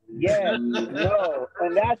 no.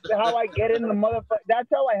 And that's how I get in the motherfucker. That's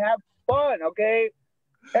how I have fun, okay?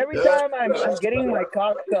 Every time I'm getting my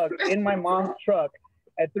cock sucked in my mom's truck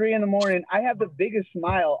at 3 a.m, I have the biggest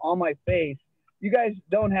smile on my face. You guys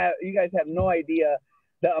have no idea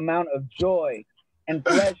the amount of joy and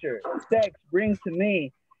pleasure sex brings to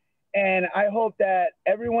me. And I hope that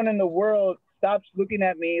everyone in the world stops looking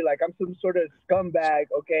at me like I'm some sort of scumbag,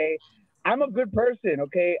 okay? I'm a good person,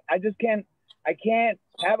 okay? I can't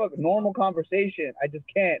have a normal conversation. I just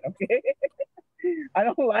can't, okay? I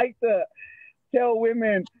don't like to tell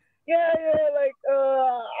women,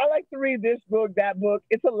 I like to read this book, that book.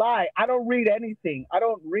 It's a lie. I don't read anything.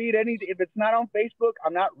 If it's not on Facebook,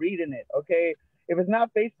 I'm not reading it, okay? If it's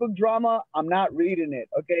not Facebook drama, I'm not reading it,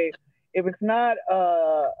 okay? If it's not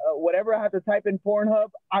whatever I have to type in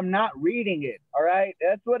Pornhub, I'm not reading it, all right?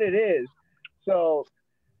 That's what it is. So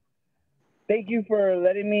thank you for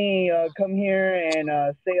letting me come here and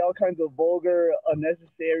say all kinds of vulgar,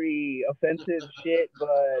 unnecessary, offensive shit.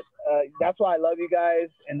 But that's why I love you guys.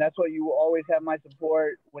 And that's why you will always have my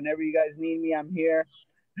support. Whenever you guys need me, I'm here.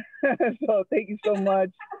 So thank you so much.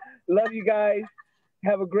 Love you guys.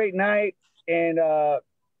 Have a great night. And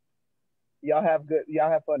y'all have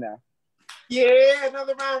fun now. Yeah,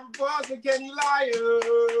 another round of applause for Kenny Lyon.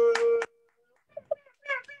 Oh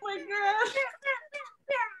my God.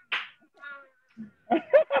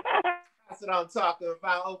 That's what I'm talking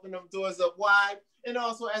about. Open them doors up wide. And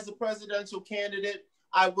also, as a presidential candidate,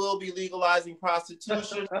 I will be legalizing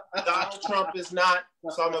prostitution. Donald Trump is not,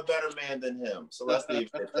 so I'm a better man than him. So let's leave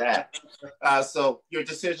it at that. So your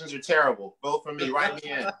decisions are terrible. Vote for me. Write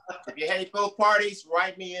me in. If you hate both parties,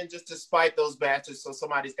 write me in just to spite those bastards. So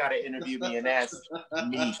somebody's got to interview me and ask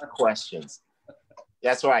me questions.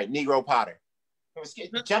 That's right, Negro Potter.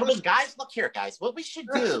 Gentlemen, guys, look here, guys. What we should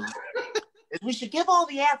do is we should give all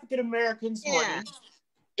the African Americans money,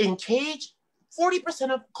 engage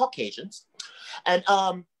 40% of Caucasians, and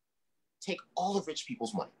take all of rich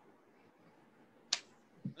people's money.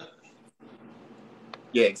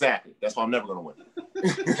 Yeah, exactly. That's why I'm never going to win.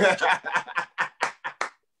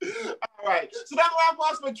 All right. So that's why I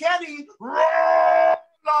watched for Kenny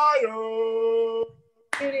Lyon.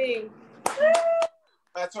 Kidding.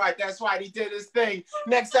 That's right. He did his thing.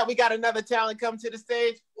 Next up, we got another talent come to the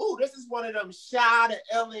stage. Ooh, this is one of them shy to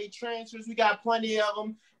LA transfers. We got plenty of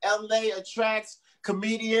them. LA attracts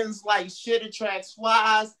comedians like shit attracts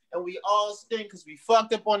flies, and we all stink because we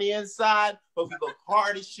fucked up on the inside, but we look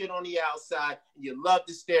hard as shit on the outside, and you love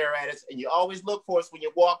to stare at us, and you always look for us when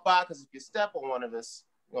you walk by, because if you step on one of us,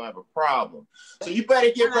 you're gonna have a problem. So you better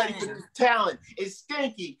get ready for this talent. It's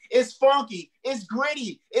stinky, it's funky, it's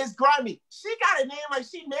gritty, it's grimy. She got a name like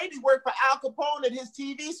she maybe worked for Al Capone at his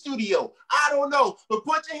TV studio. I don't know, but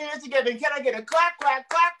put your hands together, and can I get a clap, clap,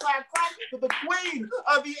 clap, clap, clap for the queen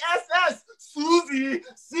of the SS, Susie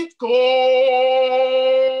Sitcom.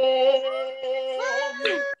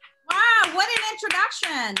 Wow, what an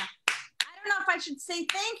introduction. I don't know if I should say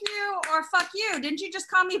thank you or fuck you. Didn't you just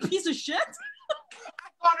call me a piece of shit? I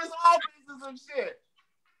thought it's all pieces of shit.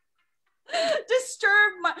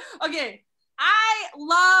 Disturb my. Okay, I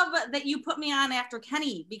love that you put me on after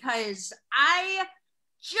Kenny because I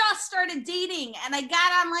just started dating and I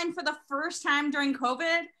got online for the first time during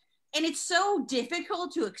COVID. And it's so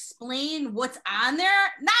difficult to explain what's on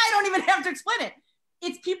there. Now I don't even have to explain it.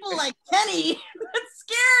 It's people like Kenny that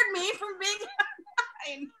scared me from being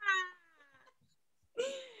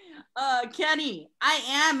online. Kenny, I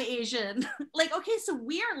am Asian. Like, okay, so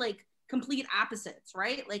we're like complete opposites,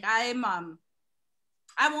 right? Like I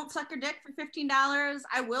won't suck your dick for $15.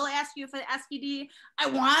 I will ask you for the STD. I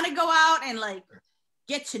want to go out and like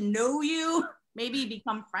get to know you, maybe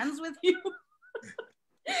become friends with you.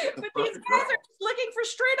 But these guys are just looking for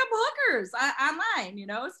straight up hookers online, you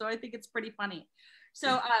know? So I think it's pretty funny.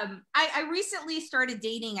 So I recently started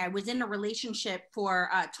dating. I was in a relationship for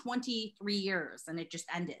 23 years and it just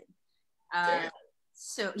ended.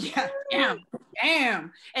 So yeah,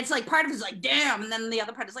 damn. It's like part of it's like, damn. And then the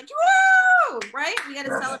other part is like, whoa, right? We got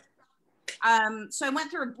to celebrate. So I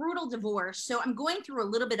went through a brutal divorce. So I'm going through a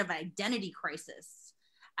little bit of an identity crisis.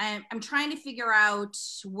 I'm trying to figure out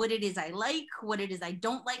what it is I like, what it is I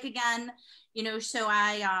don't like again, you know, so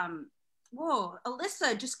whoa,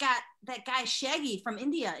 Alyssa just got that guy Shaggy from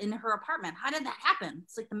India in her apartment. How did that happen?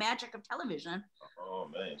 It's like the magic of television. Oh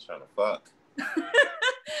man, he's trying to fuck.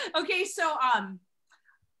 Okay, so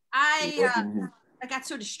I got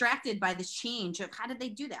so distracted by this change of how did they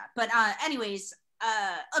do that? But anyways,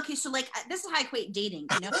 okay, so like this is how I equate dating,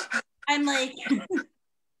 you know? I'm like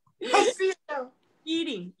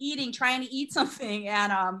eating, trying to eat something.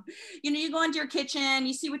 And, you know, you go into your kitchen,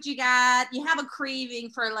 you see what you got, you have a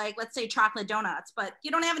craving for like, let's say chocolate donuts, but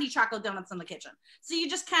you don't have any chocolate donuts in the kitchen. So you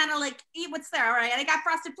just kind of like eat what's there. All right. I got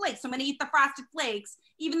frosted flakes. So I'm going to eat the frosted flakes,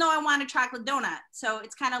 even though I want a chocolate donut. So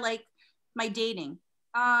it's kind of like my dating.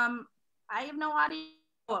 I have no audio.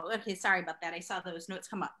 Oh, okay. Sorry about that. I saw those notes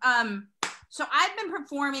come up. So I've been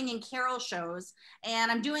performing in Carol shows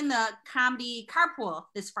and I'm doing the comedy carpool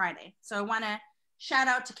this Friday. So I want to shout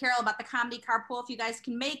out to Carol about the comedy carpool. If you guys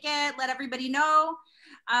can make it, let everybody know.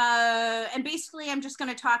 And basically I'm just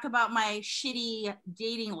going to talk about my shitty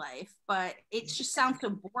dating life, but it just sounds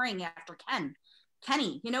so boring after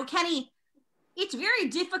Kenny, you know, Kenny, it's very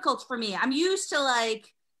difficult for me. I'm used to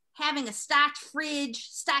like having a stocked fridge,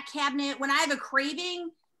 stocked cabinet. When I have a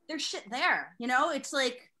craving, there's shit there, you know, it's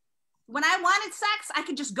like when I wanted sex, I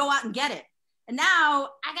could just go out and get it. And now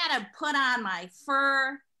I got to put on my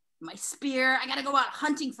fur, my spear. I got to go out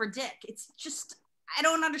hunting for dick. It's just, I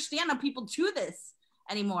don't understand how people do this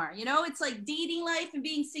anymore. You know, it's like dating life and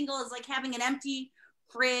being single is like having an empty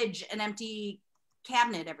fridge, an empty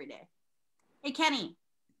cabinet every day. Hey, Kenny,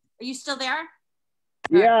 are you still there?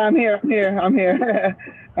 Yeah, I'm here. I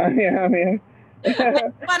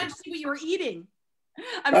wanted to see what you were eating.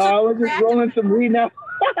 I was just rolling some weed now.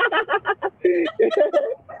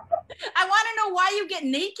 I want to know why you get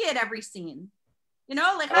naked every scene. You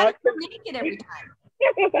know, like how do you get naked every time?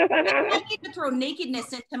 I need to throw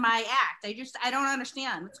nakedness into my act. I don't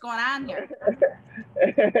understand what's going on here.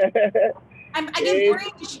 I get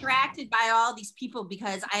very distracted by all these people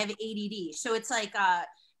because I have ADD. So it's like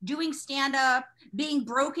doing stand-up, being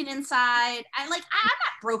broken inside. I'm not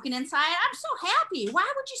broken inside. I'm so happy. Why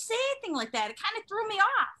would you say anything like that? It kind of threw me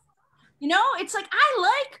off. You know, it's like I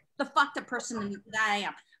like the fucked up person that I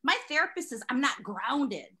am. My therapist says I'm not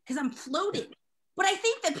grounded because I'm floating. But I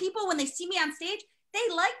think that people, when they see me on stage, they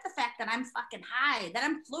like the fact that I'm fucking high, that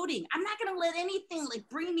I'm floating. I'm not going to let anything like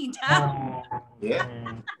bring me down. Yeah.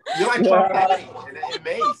 You're like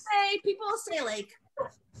people say like,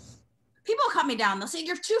 people cut me down. They'll say,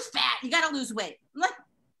 you're too fat. You got to lose weight. I'm like,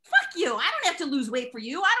 fuck you. I don't have to lose weight for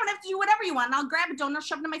you. I don't have to do whatever you want. And I'll grab a donut,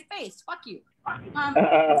 shove it in my face. Fuck you.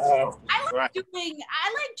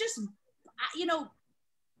 You know,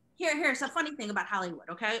 here's a funny thing about Hollywood,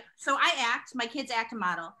 okay? So I act, my kids act and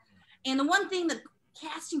model. And the one thing that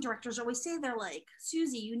casting directors always say, they're like,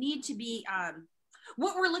 Susie, you need to be, I'm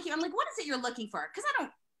like, what is it you're looking for? Because I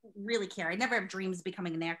don't really care. I never have dreams of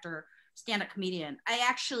becoming an actor, stand-up comedian. I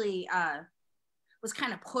actually was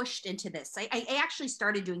kind of pushed into this. I actually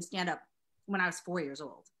started doing stand-up when I was 4 years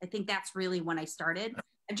old. I think that's really when I started.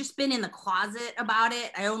 I've just been in the closet about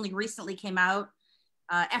it. I only recently came out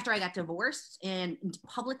after I got divorced and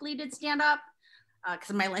publicly did stand-up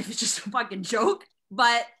because my life is just a fucking joke.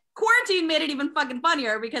 But quarantine made it even fucking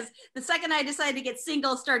funnier because the second I decided to get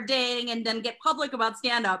single, start dating, and then get public about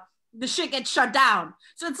stand-up, the shit gets shut down.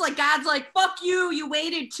 So it's like, God's like, fuck you, you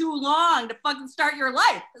waited too long to fucking start your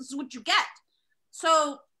life. This is what you get.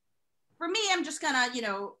 So for me, I'm just gonna,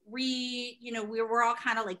 we're all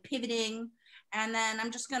kind of like pivoting, and then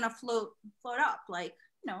I'm just gonna float up, like,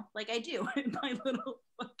 like I do in my little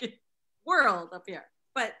fucking world up here.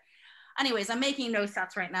 But anyways, I'm making no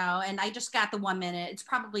sets right now, and I just got the 1 minute. It's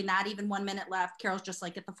probably not even 1 minute left. Carol's just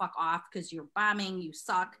like, get the fuck off because you're bombing, you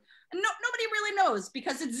suck. And nobody really knows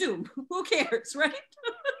because it's Zoom. Who cares, right?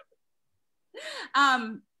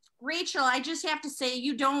 Rachel, I just have to say,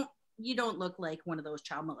 you don't look like one of those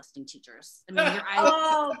child molesting teachers. I mean, your eyes.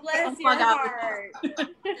 Oh, bless your heart.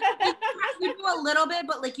 You do a little bit,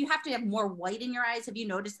 but like you have to have more white in your eyes. Have you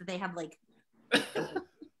noticed that they have like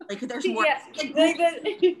there's more? Yeah. They are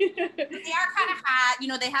kind of hot.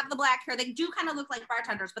 They have the black hair. They do kind of look like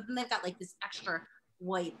bartenders, but then they've got like this extra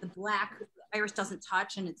white. The black iris doesn't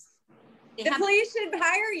touch, and it's. The police should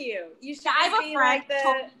hire you. You should I have a friend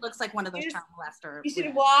totally looks like one of those child molesters. You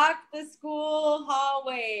should walk the school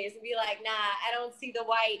hallways and be like, nah, I don't see the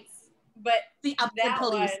whites, but the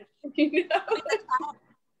police.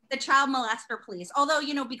 The child molester police. Although,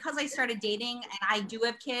 because I started dating and I do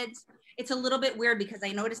have kids, it's a little bit weird because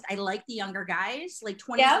I noticed I like the younger guys, like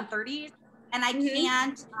 20s and 30s, and I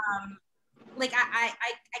can't, I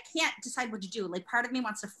can't decide what to do. Like, part of me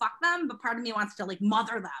wants to fuck them, but part of me wants to like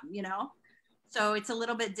mother them, So it's a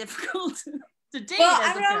little bit difficult to date. Well,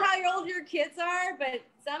 I don't know how old your kids are, but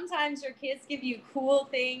sometimes your kids give you cool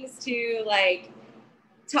things to like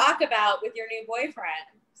talk about with your new boyfriend.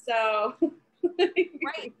 So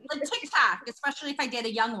right, like TikTok, especially if I date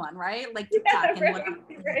a young one, right? Like TikTok and whatever,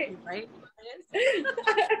 right?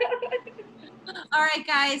 All right,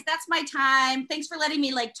 guys, that's my time. Thanks for letting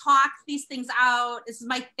me like talk these things out. This is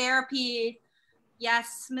my therapy.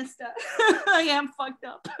 Yes, Mista. I am fucked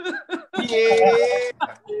up. Yeah.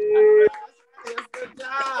 Good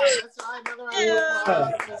job. That's right. Another round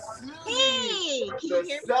of applause. Hey, can you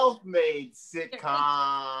hear me? Self-made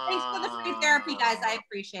sitcom. Thanks for the free therapy, guys. I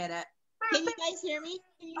appreciate it. Can you guys hear me?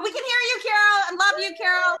 We can hear you, Carol. I love you,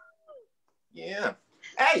 Carol. Yeah.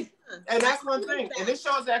 Hey, and that's one thing. And this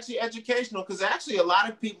show is actually educational because actually a lot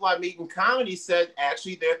of people I meet in comedy said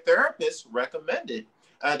actually their therapist recommended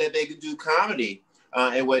that they could do comedy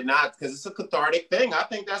and whatnot because it's a cathartic thing. I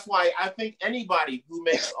think that's why I think anybody who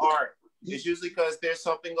makes art is usually because there's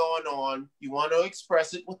something going on. You want to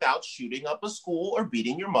express it without shooting up a school or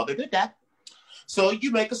beating your mother to death. So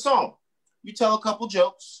you make a song. You tell a couple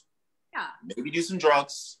jokes. Yeah. Maybe do some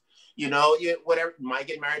drugs. Whatever. You might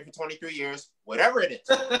get married for 23 years. Whatever it is.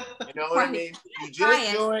 You know what I mean? You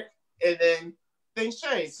just do it, and then things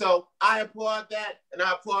change. So I applaud that, and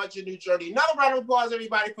I applaud your new journey. Another round of applause,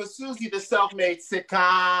 everybody, for Susie, the self-made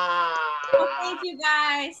sitcom. Well, thank you,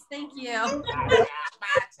 guys. Thank you.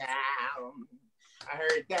 I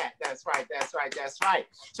heard that. That's right.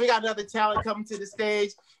 So we got another talent coming to the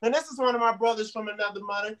stage. And this is one of my brothers from another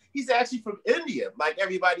mother. He's actually from India, like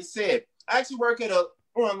everybody said. I actually work at an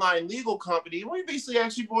online legal company. We basically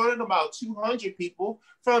actually brought in about 200 people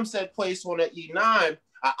from said place on the E9,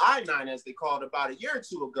 I-9 as they called it, about a year or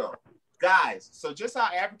two ago. Guys, so just how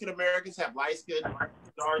African Americans have light skin,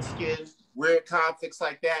 dark skin, weird conflicts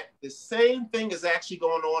like that, the same thing is actually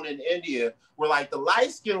going on in India, where like the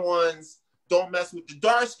light skin ones don't mess with the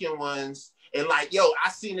dark skin ones. And like, yo, I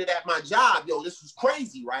seen it at my job. Yo, this was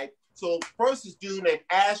crazy, right? So first this dude named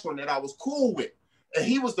Ashwin that I was cool with. And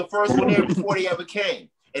he was the first one there before they ever came.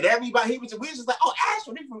 And everybody, we was just like, oh,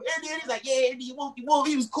 Ashwin, he's from India. He's like, yeah, India, whoopie.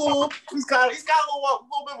 He was cool. He's got a little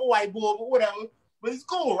bit of a white boy, but whatever. But he's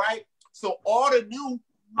cool, right? So all the new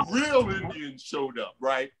real Indians showed up,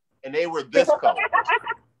 right? And they were this color.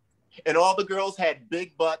 And all the girls had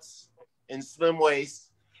big butts and slim waists.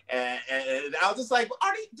 And I was just like,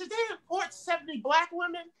 did they import 70 black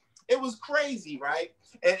women? It was crazy, right?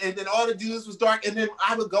 And then all the dudes was dark. And then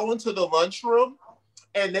I would go into the lunchroom,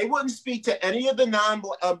 and they wouldn't speak to any of the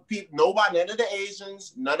people, nobody, none of the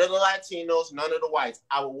Asians, none of the Latinos, none of the whites.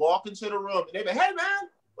 I would walk into the room, and they'd be, hey, man,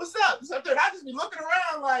 what's up? What's up there? And I'd just be looking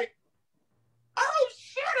around like, oh,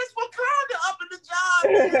 shit, it's Wakanda up in the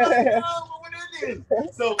job. What it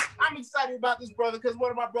is. So I'm excited about this brother because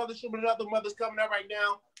one of my brothers from another mother's coming up right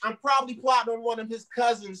now. I'm probably plotting on one of his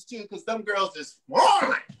cousins, too, because them girls is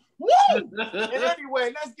fine. Woo! And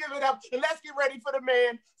anyway, let's give it up and let's get ready for the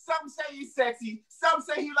man. Some say he's sexy, some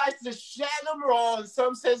say he likes to shag them raw, and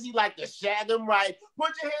some says he likes to shag them right.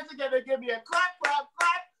 Put your hands together and give me a clap, clap,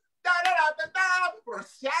 clap. Da da da da da for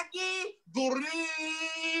Shaggy Durai.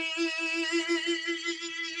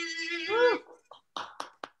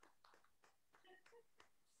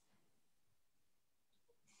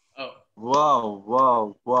 Oh.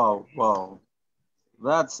 Wow.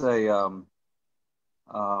 That's a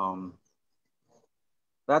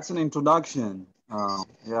that's an introduction.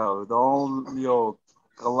 Yeah, with all your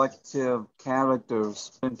collective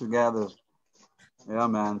characters put together. Yeah,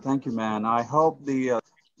 man. Thank you, man. I hope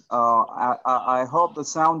I hope the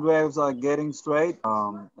sound waves are getting straight.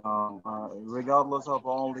 Regardless of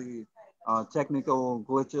all the technical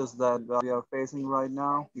glitches that we are facing right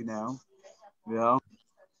now. Yeah.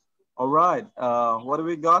 All right. What do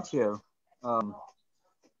we got here? Um,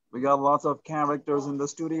 we got lots of characters in the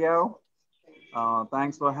studio.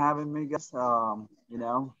 Thanks for having me, guys.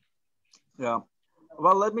 Yeah.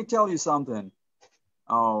 Well, let me tell you something.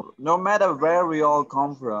 No matter where we all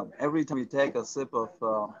come from, every time we take a sip of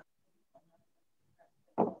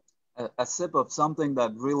a sip of something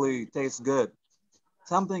that really tastes good,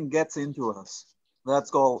 something gets into us. That's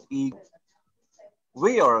called ego.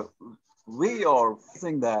 We are we are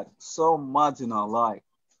facing that so much in our life.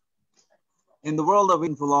 In the world of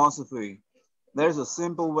philosophy, there's a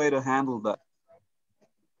simple way to handle that.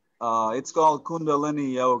 It's called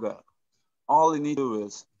Kundalini Yoga. All you need to do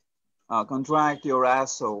is contract your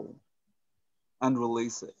asshole and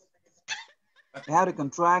release it. You have to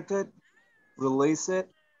contract it, release it,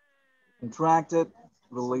 contract it,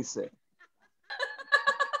 release it.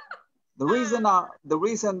 The reason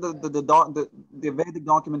the Vedic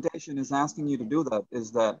documentation is asking you to do that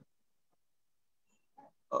is that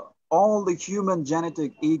all the human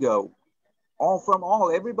genetic ego,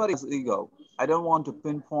 everybody's ego. I don't want to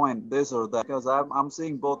pinpoint this or that because I'm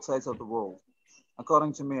seeing both sides of the world.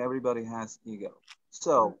 According to me, everybody has ego.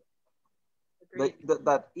 So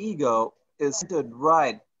that ego is centered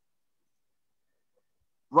right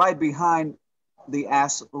behind the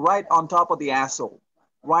ass, right on top of the asshole,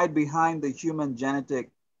 right behind the human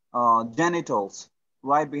genitals,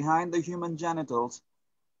 right behind the human genitals,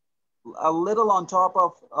 a little on top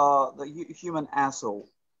of the human asshole.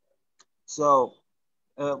 So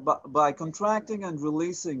by contracting and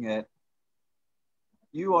releasing it,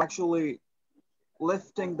 you are actually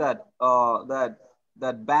lifting that bad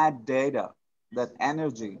data, that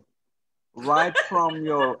energy, right from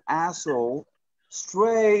your asshole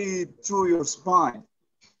straight through your spine,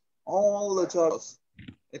 all the chakras.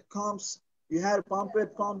 It comes. You have to pump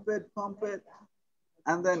it,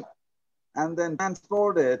 and then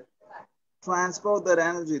transport that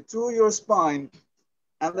energy through your spine,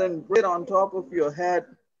 and then bring it on top of your head,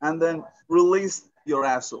 and then release your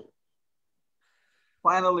asshole.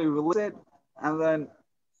 Finally, release it, and then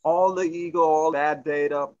all the ego, all bad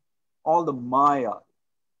data, all the Maya.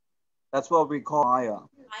 That's what we call Maya.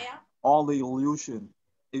 Maya? All the illusion.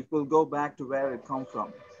 It will go back to where it come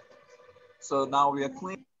from. So now we are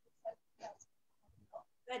clean.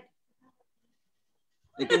 Good.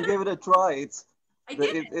 You can give it a try.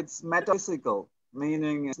 It's metaphysical,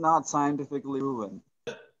 meaning it's not scientifically proven.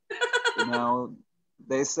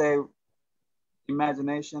 They say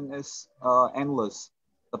imagination is endless.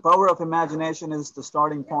 The power of imagination is the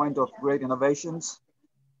starting point of great innovations.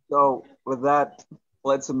 So with that,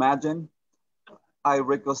 let's imagine. I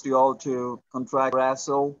request you all to contract your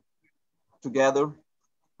asshole together.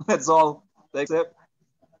 Let's all take a sip,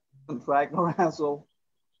 contract our asshole,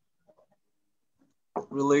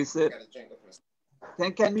 release it.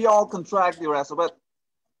 Can we all contract your asshole?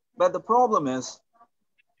 But the problem is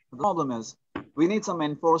we need some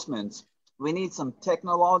enforcements. We need some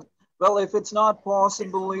technology. Well, if it's not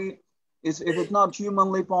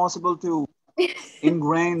humanly possible to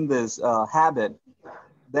ingrain this habit,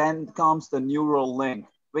 then comes the neural link.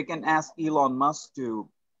 We can ask Elon Musk to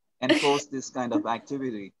enforce this kind of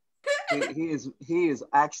activity. He is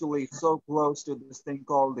actually so close to this thing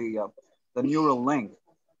called the neural link.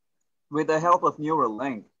 With the help of neural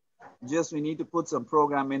link, just we need to put some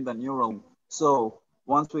program in the neural link. So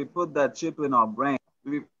once we put that chip in our brain,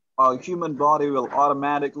 our human body will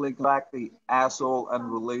automatically contract the asshole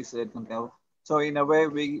and release it. So in a way,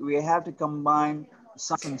 we have to combine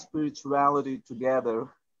science and spirituality together.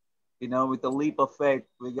 With a leap of faith,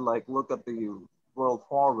 we can look at the world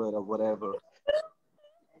forward or whatever.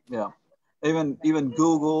 Yeah, even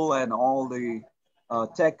Google and all the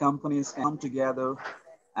tech companies can come together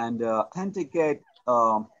and authenticate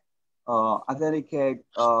the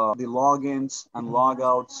logins and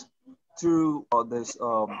logouts through this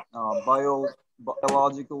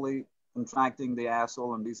biologically contracting the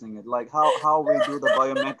asshole and using it. Like how we do the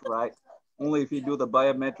biometric, right? Only if you do the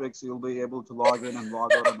biometrics, you'll be able to log in and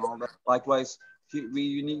log out and all that. Likewise,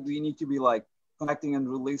 we need to be like connecting and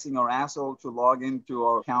releasing our asshole to log into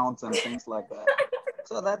our accounts and things like that.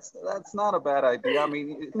 So that's not a bad idea. I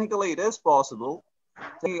mean, technically it is possible.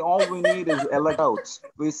 All we need is electrodes.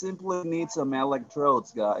 We simply need some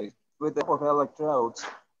electrodes, guys. With the help of electrodes,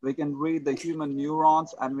 we can read the human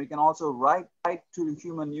neurons and we can also write to the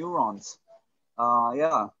human neurons.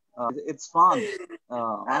 Yeah, it's fun.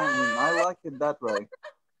 I like it that way.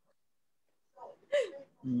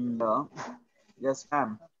 Yeah. Yes,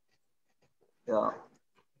 ma'am. Yeah.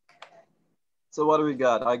 So what do we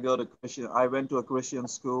got? I went to a Christian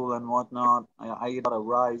school and whatnot. I eat a lot of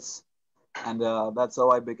rice, and that's how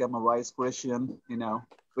I became a rice Christian.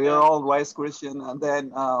 We are all rice Christian, and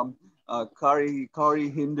then curry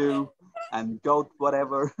Hindu, and goat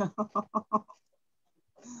whatever.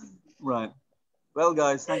 Right. Well,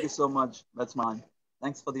 guys, thank you so much. That's mine.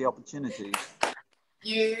 Thanks for the opportunity.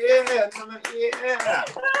 Yeah. Keep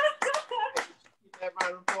that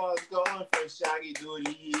round of applause going for Shaggy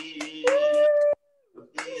Durai.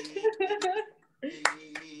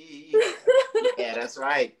 Yeah, that's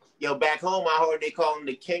right. Yo, back home, I heard they call him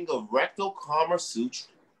the king of rectal Kama Sutra.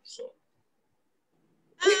 So,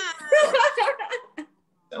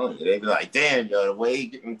 telling you, they be like, damn, yo, the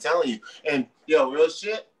way I'm telling you. And, yo, real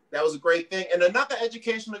shit, that was a great thing. And another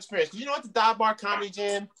educational experience. Because you know, at the Dive Bar Comedy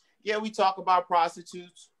Jam, yeah, we talk about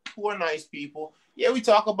prostitutes who are nice people. Yeah, we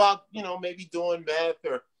talk about, maybe doing meth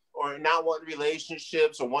or not wanting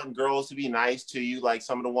relationships or wanting girls to be nice to you, like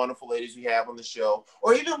some of the wonderful ladies we have on the show,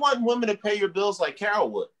 or even wanting women to pay your bills like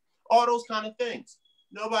Carol would. All those kind of things.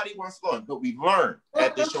 Nobody wants to learn, but we've learned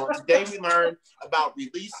at this show. Today we learned about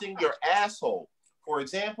releasing your asshole. For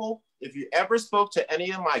example, if you ever spoke to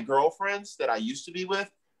any of my girlfriends that I used to be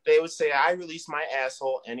with, they would say, I release my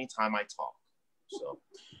asshole anytime I talk. So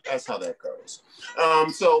that's how that goes.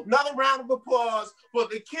 So another round of applause for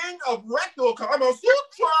the king of rectal Kama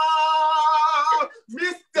Sutra,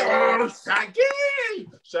 Mr. Shaggy.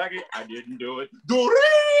 Shaggy, I didn't do it. Durai.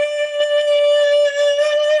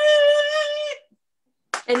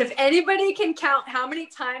 And if anybody can count how many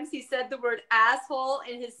times he said the word asshole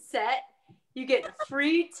in his set, you get a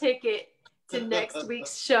free ticket to next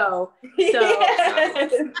week's show. So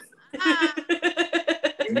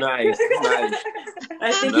Nice.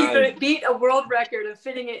 I think he's going to beat a world record of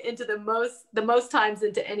fitting it into the most times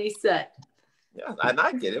into any set. Yeah, I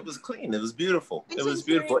like it. It was clean. It was beautiful. It was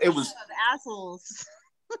beautiful. It was assholes.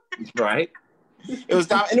 Right. It was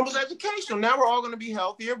and it was educational. Now we're all going to be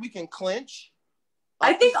healthier. We can clinch.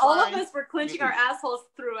 I think all of us were clenching our assholes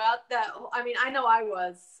throughout that. I mean, I know I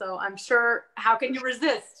was, so I'm sure. How can you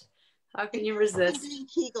resist? How can you resist?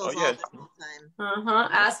 Kegels all the time.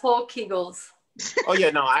 Asshole Kegels. Oh yeah,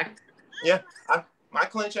 no, I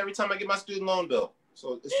clench every time I get my student loan bill.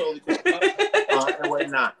 So it's totally cool. And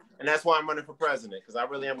whatnot. And that's why I'm running for president, because I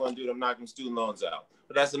really am going to do them knocking student loans out.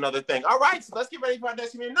 But that's another thing. All right, so let's get ready for our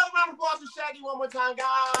next comedian. Another round of applause for Shaggy one more time,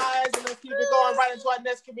 guys. And let's keep it going right into our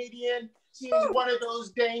next comedian. She is one of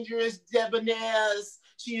those dangerous debonaires.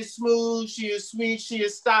 She is smooth, she is sweet, she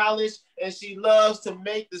is stylish, and she loves to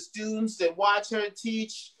make the students that watch her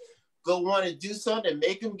teach go want to do something and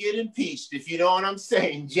make them get impeached, if you know what I'm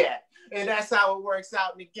saying, Jack. And that's how it works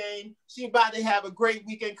out in the game. She about to have a great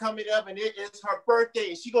weekend coming up, and it is her birthday.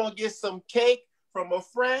 And she gonna get some cake from a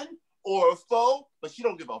friend or a foe, but she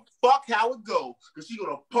don't give a fuck how it goes, because she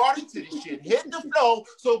gonna party till this shit hit the flow.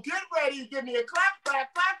 So get ready, give me a clap,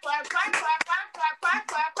 clap, clap, clap, clap, clap, clap, clap, clap,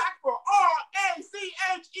 clap, clap for RACHEL.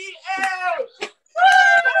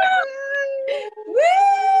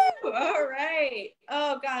 Woo! All right.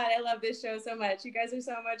 Oh God, I love this show so much. You guys are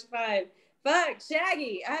so much fun. Fuck,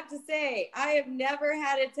 Shaggy, I have to say, I have never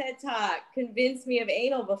had a TED Talk convince me of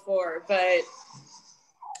anal before, but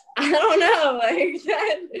I don't know, like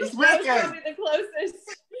that was probably the closest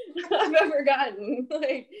I've ever gotten.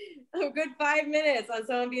 Like a good 5 minutes on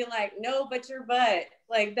someone being like, no, but your butt.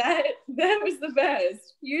 Like that was the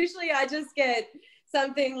best. Usually I just get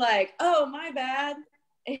something like, oh, my bad.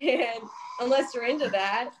 And unless you're into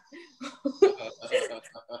that.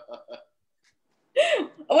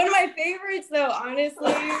 One of my favorites, though,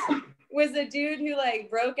 honestly, was a dude who like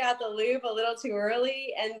broke out the lube a little too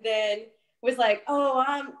early and then was like, oh,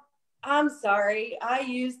 I'm sorry, I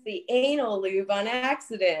used the anal lube on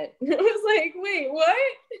accident. I was like, wait, what?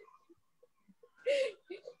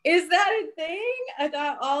 Is that a thing? I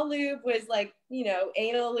thought all lube was like,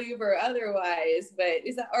 anal lube or otherwise, but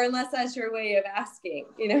is that, or unless that's your way of asking,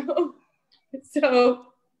 So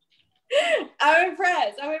I'm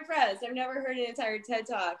impressed. I've never heard an entire TED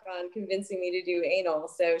Talk on convincing me to do anal.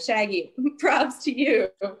 So Shaggy, props to you.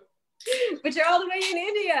 But you're all the way in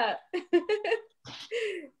India.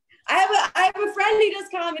 I have a friend who does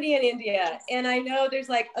comedy in India, and I know there's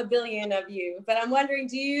like a billion of you. But I'm wondering,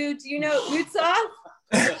 do you know Utsav?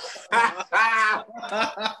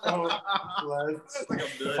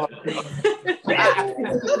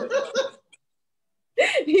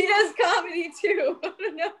 He does comedy too. I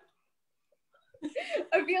don't know.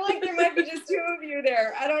 I feel like there might be just two of you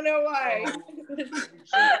there. I don't know why.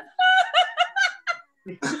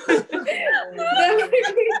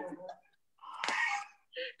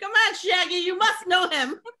 Come on, Shaggy, you must know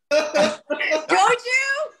him. Don't you?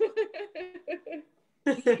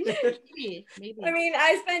 Maybe. I mean,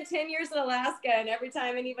 I spent 10 years in Alaska, and every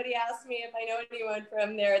time anybody asks me if I know anyone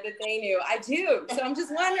from there that they knew, I do. So I'm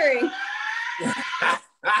just wondering.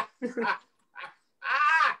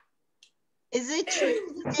 Is it true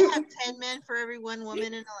that they have 10 men for every one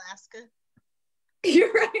woman in Alaska?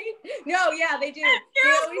 You're right. No, yeah, they do.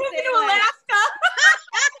 Carol's moving to Alaska.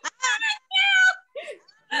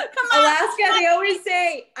 Come on. Alaska, they always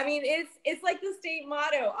say, I mean, it's like the state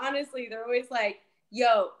motto. Honestly, they're always like,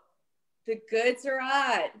 yo, the goods are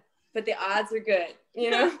odd, but the odds are good, you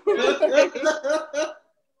know? We'll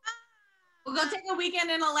go take a weekend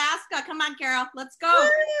in Alaska. Come on, Carol. Let's go. Woo,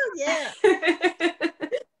 yeah.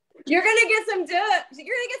 You're gonna get some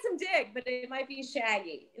dick, but it might be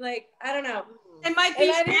Shaggy. Like, I don't know. It might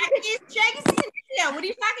be Shaggy. Shaggy's in India. What are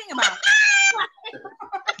you talking about?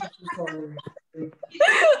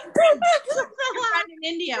 In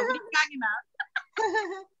India. What are you talking about?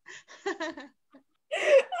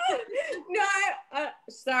 No,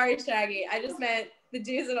 sorry, Shaggy. I just meant the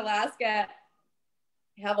dudes in Alaska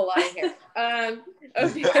have a lot of hair.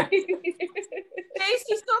 Okay.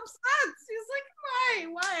 She's so upset. She's like,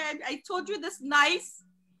 why? I told you this nice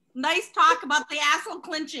talk about the asshole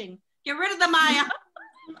clinching. Get rid of the Maya.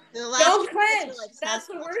 Don't clench. That's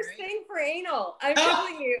the worst thing for anal. I'm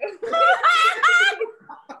telling you.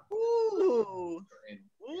 Ooh.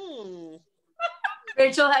 Ooh.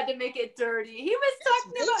 Rachel had to make it dirty. He was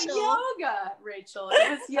talking about yoga, Rachel. It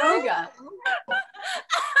was yoga.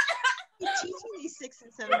 You're teaching these 6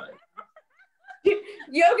 and 7.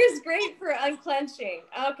 Yoga's great for unclenching.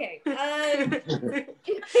 Okay.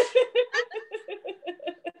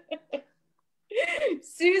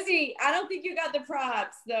 Susie, I don't think you got the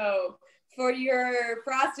props though for your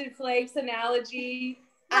Frosted Flakes analogy.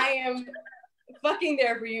 I am fucking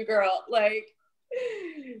there for you, girl. Like,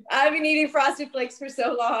 I've been eating Frosted Flakes for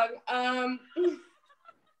so long. I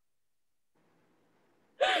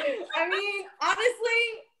mean,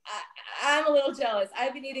 honestly, I'm a little jealous.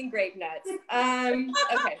 I've been eating grape nuts.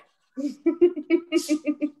 Okay.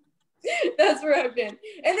 That's where I've been.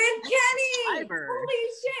 And then Kenny, holy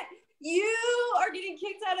shit. You are getting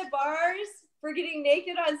kicked out of bars for getting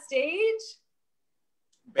naked on stage?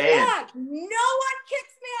 Bad. Fuck, no one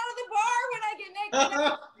kicks me out of the bar when I get naked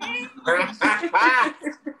on stage.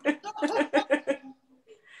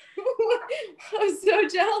 I'm so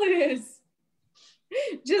jealous.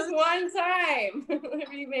 Just one time. That'd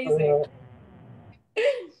be amazing.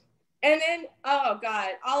 And then, oh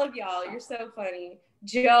God, all of y'all, you're so funny.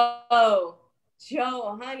 Joe,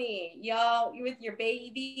 honey, y'all, you with your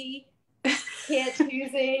baby, can't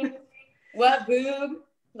choosing what boob.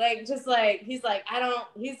 Like, just like, he's like,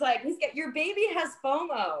 your baby has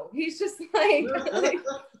FOMO. He's just like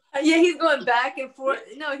yeah, he's going back and forth.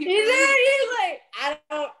 No, he's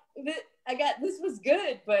like, this was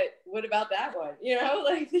good, but what about that one? You know,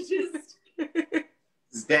 like, it's just.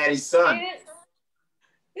 It's daddy's son.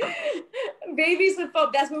 Babies with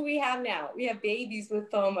FOMO. That's what we have now. We have babies with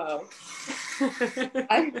FOMO.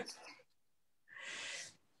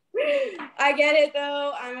 I get it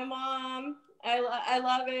though. I'm a mom. I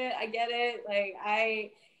love it. I get it. Like,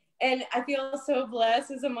 I feel so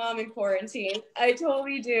blessed as a mom in quarantine. I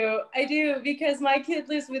totally do. I do, because my kid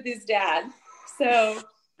lives with his dad. So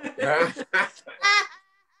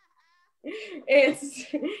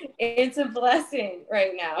it's a blessing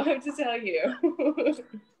right now, I have to tell you.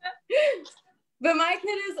 But my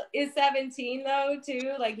kid is 17 though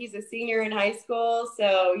too. Like, he's a senior in high school,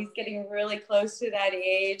 so he's getting really close to that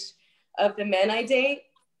age of the men I date.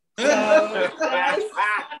 So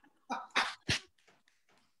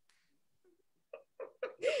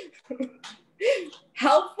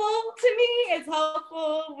helpful to me. It's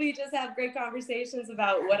helpful. We just have great conversations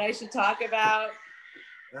about what I should talk about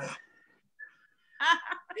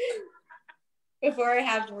before I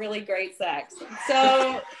have really great sex.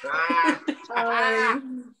 So good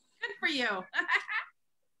for you.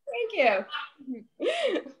 Thank you.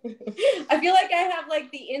 I feel like I have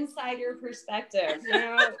like the insider perspective, you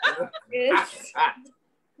know?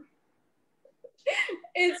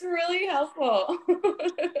 It's really helpful. Your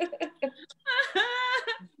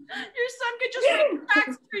son could just write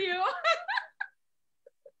facts for you.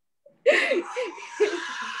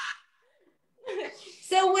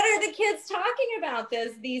 So what are the kids talking about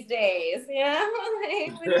these days? Yeah,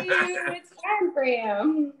 like, it's time for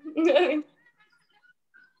you.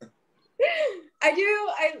 I do.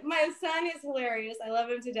 My son is hilarious. I love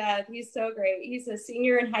him to death. He's so great. He's a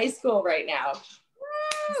senior in high school right now.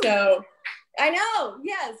 Woo! So I know.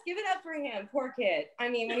 Yes, give it up for him. Poor kid. I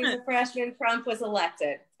mean, when he was a freshman, Trump was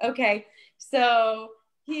elected. Okay, so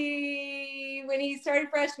when he started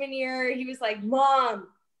freshman year, he was like, "Mom,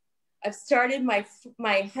 I've started my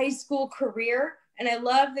high school career," and I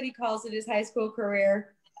love that he calls it his high school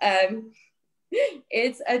career.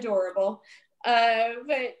 It's adorable.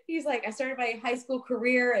 But he's like, I started my high school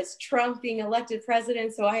career as Trump being elected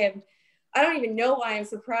president. So I don't even know why I'm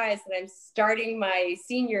surprised that I'm starting my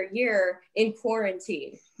senior year in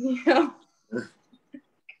quarantine, you know?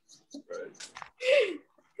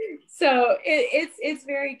 So it's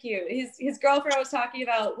very cute. His girlfriend was talking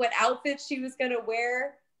about what outfit she was going to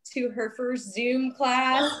wear to her first Zoom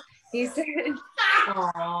class. He said,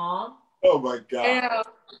 Aww. Oh my God.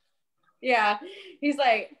 Yeah. He's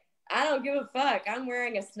like, I don't give a fuck. I'm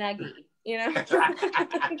wearing a Snuggie, you know?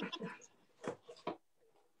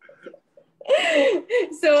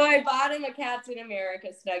 So I bought him a Captain America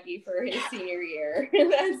Snuggie for his senior year.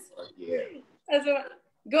 That's what,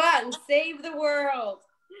 go out and save the world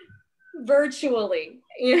virtually,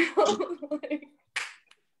 you know?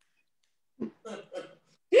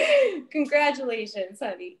 Congratulations,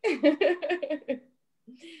 honey.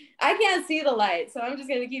 I can't see the light, so I'm just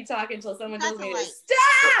gonna keep talking until someone tells me to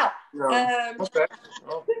stop. Okay.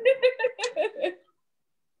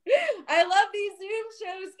 I love these Zoom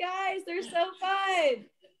shows, guys. They're so fun.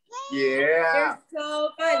 Yeah. They're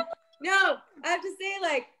so fun. No, I have to say,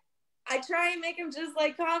 like, I try and make them just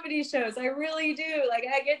like comedy shows. I really do. Like,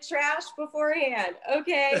 I get trashed beforehand.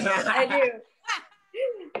 Okay, I do.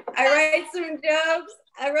 I write some jokes.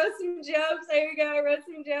 I wrote some jokes. There you go. I wrote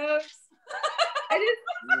some jokes.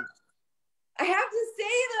 I have to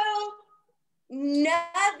say though,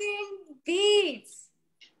 nothing beats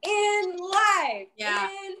in life,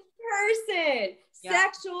 in person,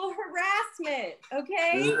 sexual harassment,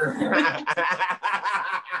 okay?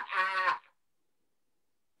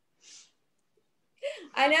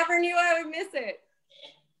 I never knew I would miss it.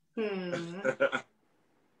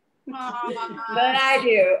 But I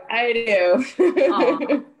do.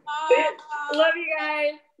 Love you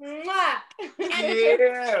guys. Mwah. Yeah.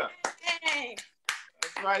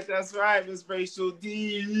 That's right, Miss Rachel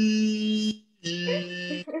Dee.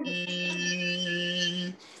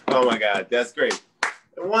 Oh my God, that's great.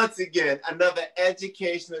 And once again, another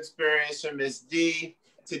educational experience from Miss D.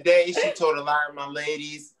 Today, she told a lot of my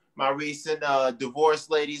ladies, my recent divorced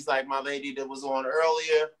ladies, like my lady that was on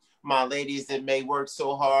earlier, my ladies that may work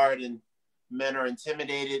so hard and men are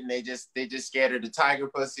intimidated and they just scared of the tiger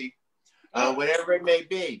pussy, whatever it may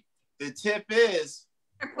be. The tip is,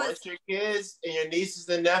 once your kids and your nieces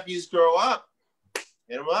and nephews grow up,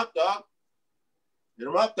 hit them up, dog. Hit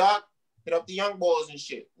them up, dog. Hit up the young boys and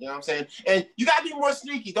shit. You know what I'm saying? And you gotta be more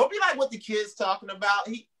sneaky. Don't be like what the kid's talking about.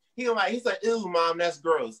 He's like, ew, mom, that's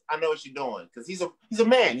gross. I know what you're doing. Because he's a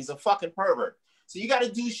man. He's a fucking pervert. So you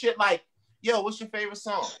gotta do shit like, yo, what's your favorite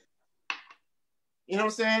song? You know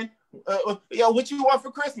what I'm saying? Yo, what you want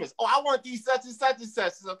for Christmas? Oh, I want these such and such and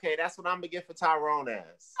such. Okay, that's what I'm gonna get for Tyrone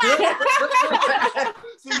ass. So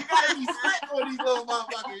you gotta be slick on these little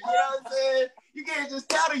motherfuckers. You know what I'm saying? You can't just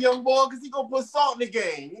tell the young boy because he gonna put salt in the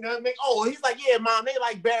game. You know what I mean? Oh, he's like, yeah, mom, they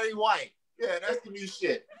like Barry White. Yeah, that's the new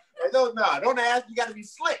shit. Like, don't ask. You gotta be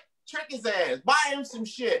slick. Trick his ass. Buy him some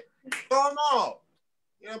shit. Throw him off.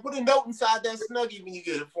 You know, put a note inside that Snuggie when you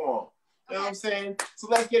get it for him. You know what I'm saying? So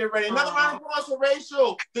let's get it ready. Another round of applause for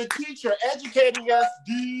Rachel, the teacher, educating us.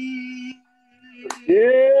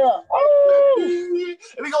 Yeah. And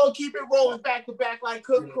we're going to keep it rolling back to back like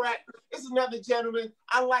cook crack. It's another gentleman.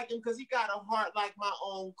 I like him because he got a heart like my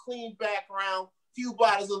own, clean background, few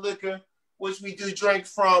bottles of liquor, which we do drink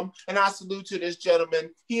from. And I salute to this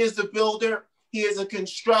gentleman. He is a builder. He is a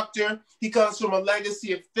constructor. He comes from a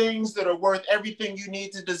legacy of things that are worth everything you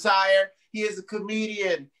need to desire. He is a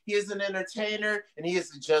comedian, he is an entertainer, and he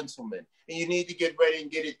is a gentleman. And you need to get ready and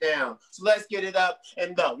get it down. So let's get it up.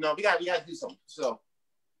 And no, we gotta do something. So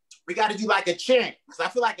we gotta do like a chant, because I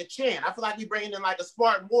feel like a chant. I feel like we bringing in like a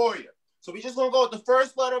Spartan warrior. So we just gonna go with the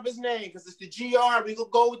first letter of his name, because it's the GR, we gonna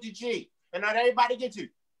go with the G. And not everybody get to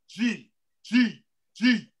G, G,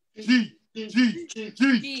 G, G, G, G, G,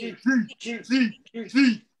 G,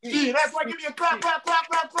 G, G. That's why give me a clap, clap, clap,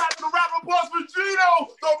 clap, clap, and a round of applause for Gino,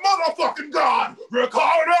 the motherfucking God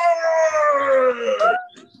Riccardi!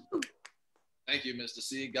 Thank you, Mista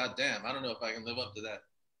See. Goddamn, I don't know if I can live up to that.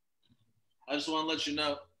 I just want to let you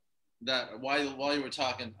know that while you were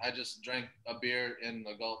talking, I just drank a beer in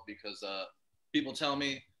a gulp because people tell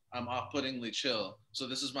me I'm off-puttingly chill. So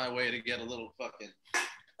this is my way to get a little fucking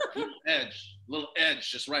little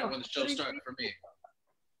edge, just right when the show started for me.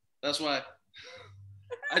 That's why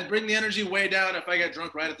I'd bring the energy way down if I get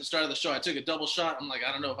drunk right at the start of the show. I took a double shot. I'm like,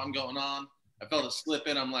 I don't know if I'm going on. I felt it slip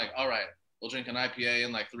in. I'm like, all right, we'll drink an IPA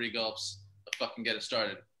in like 3 gulps. Let's fucking get it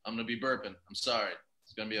started. I'm gonna be burping. I'm sorry.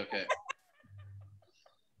 It's gonna be okay.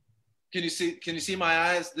 Can you see my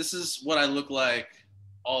eyes? This is what I look like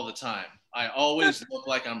all the time. I always look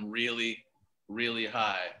like I'm really, really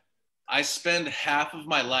high. I spend half of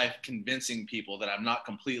my life convincing people that I'm not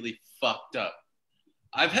completely fucked up.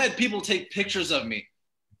 I've had people take pictures of me,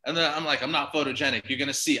 and then I'm like, I'm not photogenic. You're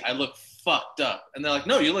gonna see I look fucked up. And they're like,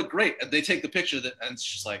 no, you look great. And they take the picture, and it's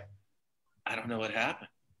just like, I don't know what happened.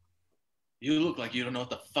 You look like you don't know what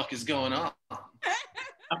the fuck is going on.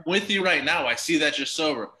 I'm with you right now. I see that you're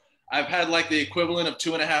sober. I've had like the equivalent of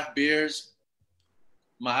 2.5 beers.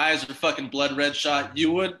 My eyes are fucking blood red shot.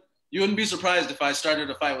 You wouldn't be surprised if I started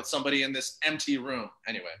a fight with somebody in this empty room.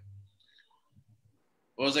 Anyway,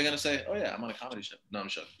 what was I gonna say? Oh yeah, I'm on a comedy show. No, I'm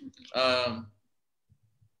joking.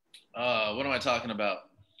 What am I talking about?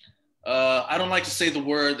 I don't like to say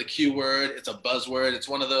the Q word. It's a buzzword. It's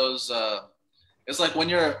one of those. It's like when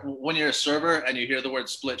you're a server and you hear the word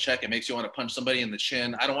split check, it makes you want to punch somebody in the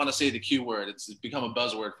chin. I don't want to say the Q word. It's become a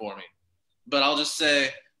buzzword for me. But I'll just say,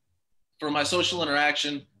 for my social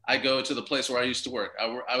interaction, I go to the place where I used to work.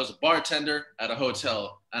 I was a bartender at a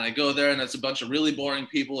hotel, and I go there, and it's a bunch of really boring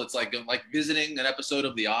people. It's like visiting an episode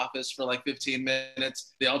of The Office for like 15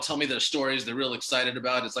 minutes. They all tell me their stories they're real excited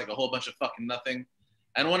about. It's like a whole bunch of fucking nothing.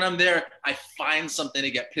 And when I'm there, I find something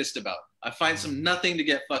to get pissed about. I find some nothing to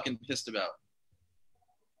get fucking pissed about.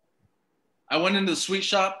 I went into the sweet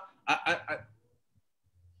shop. I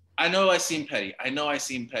know I seem petty.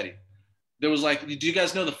 There was like, do you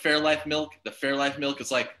guys know the Fairlife milk? The Fairlife milk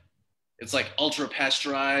is like, it's like ultra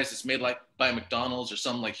pasteurized. It's made like by McDonald's or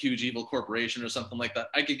some like huge evil corporation or something like that.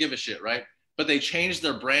 I could give a shit, right? But they changed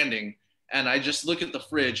their branding, and I just look at the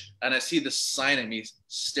fridge and I see this sign at me,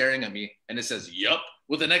 staring at me, and it says, yup,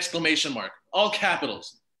 with an exclamation mark, all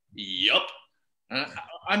capitals, yup.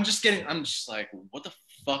 I'm just like, what the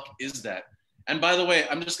fuck is that? And by the way,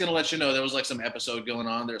 I'm just gonna let you know, there was like some episode going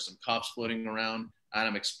on. There's some cops floating around, and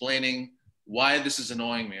I'm explaining why this is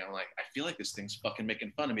annoying me. I'm like, I feel like this thing's fucking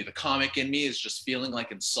making fun of me. The comic in me is just feeling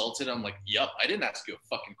like insulted. I'm like, yup, I didn't ask you a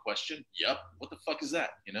fucking question. Yup, what the fuck is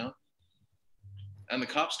that, you know? And the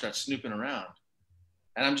cops start snooping around.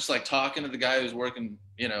 And I'm just like talking to the guy who's working,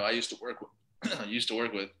 you know, I used to work with.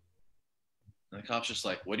 And the cop's just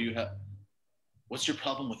like, what do you have? What's your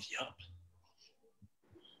problem with yup?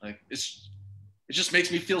 Like, it just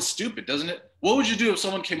makes me feel stupid, doesn't it? What would you do if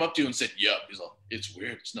someone came up to you and said, yup? He's like, it's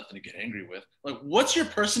weird. It's nothing to get angry with. Like, what's your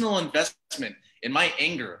personal investment in my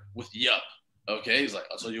anger with yup? Okay, he's like,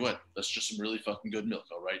 I'll tell you what, that's just some really fucking good milk,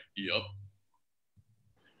 all right? Yup.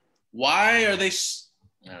 Why were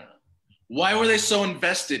they so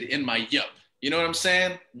invested in my yup? You know what I'm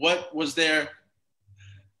saying? What was there?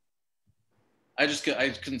 I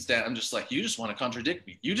couldn't stand. I'm just like, you just want to contradict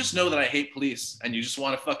me. You just know that I hate police, and you just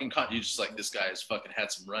want to fucking you just like, this guy has fucking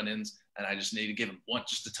had some run-ins, and I just need to give him one,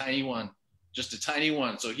 just a tiny one,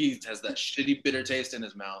 so he has that shitty bitter taste in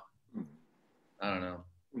his mouth. I don't know.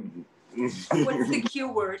 What's the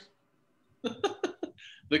Q word?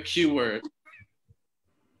 The Q word.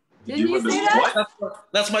 Didn't you say that?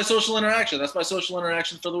 That's my social interaction. That's my social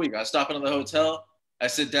interaction for the week. I stop into the hotel. I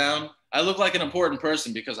sit down. I look like an important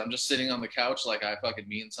person because I'm just sitting on the couch like I fucking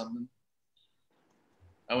mean something.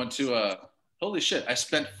 I went to holy shit. I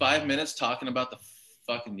spent 5 minutes talking about the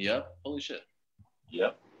fucking yup. Holy shit.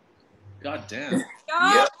 Yep. God damn. Yep.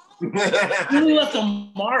 It left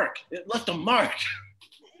a mark. It left a mark.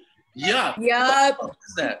 Yup. Yup. What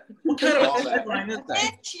is that? What kind of headline is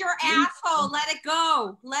that? It's your asshole. Let it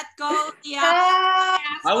go. Let go. Yeah.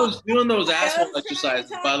 I was doing those asshole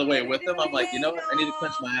exercises, by the way, with them. I'm like, you know what? I need to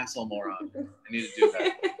clench my asshole more on. I need to do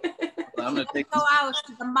that. I'm gonna take go out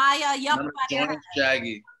to the Maya yup. I'm gonna join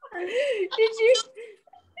Shaggy. Did you?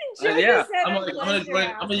 Yeah,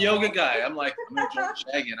 I'm a yoga guy. I'm gonna join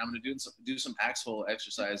Shaggy, and I'm gonna do some asshole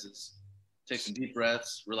exercises, take some deep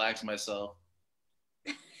breaths, relax myself.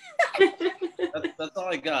 That's all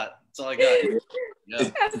I got. That's all I got.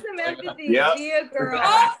 Yeah. Have some empathy. Yep. Be a girl.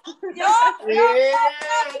 Yep.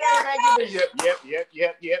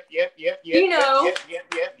 Gino.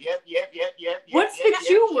 Yep. What's the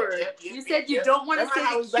Q word? You said you don't want to say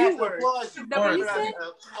the Q word. Is that what you said?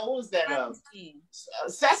 What was that?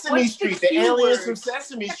 Sesame Street. The aliens from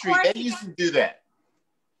Sesame Street. They used to do that.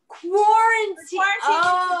 Quarantine.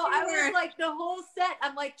 Oh, I was like the whole set.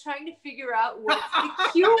 I'm like trying to figure out what's the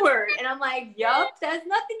Q word, and I'm like, yup, that has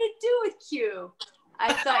nothing to do with Q.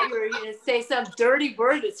 I thought you were going to say some dirty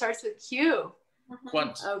word that starts with Q.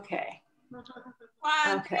 Quant. Okay.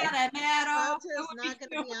 Okay. Quanta is not going to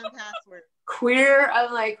be on password. Queer.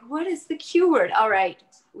 I'm like, what is the Q word? All right.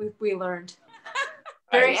 We learned.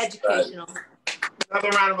 Very educational. Another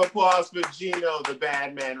round of applause for Gino, the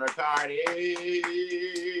bad man, Riccardi.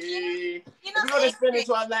 We're going to spin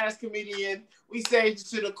into our last comedian. We saved it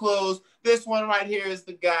to the close. This one right here is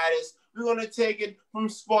the goddess. We're going to take it from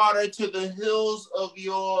Sparta to the hills of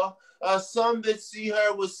yore. Some that see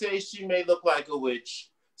her will say she may look like a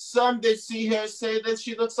witch. Some that see her say that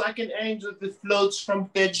she looks like an angel that floats from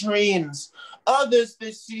their dreams. Others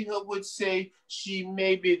that see her would say she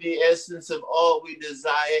may be the essence of all we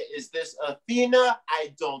desire. Is this Athena?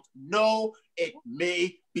 I don't know. It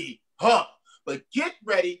may be her. But get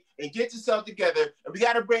ready and get yourself together. And we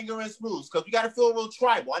got to bring her in smooth because we got to feel real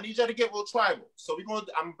tribal. I need y'all to get real tribal. So I'm going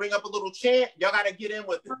to bring up a little chant. Y'all got to get in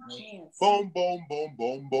with it. Boom, boom, boom,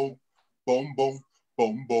 boom, boom. Boom, boom,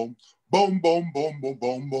 boom, boom. Boom, boom, boom, boom,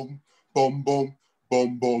 boom, boom. Boom, boom,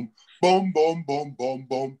 boom, boom. Boom, boom, boom, boom,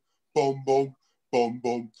 boom. Boom, boom, boom,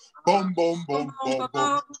 boom. Boom, boom, boom, boom,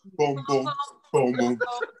 boom. Boom, boom, boom, boom.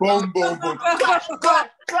 Boom, boom, boom.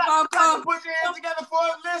 Clap. Put your hands together for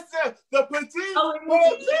Alyssa, the petite.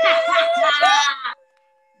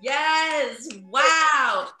 Yes.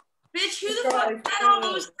 Wow. Bitch, who the fuck said all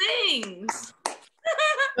those things?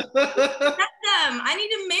 Let them. I need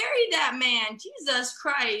to marry that man. Jesus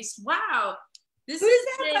Christ. Wow. This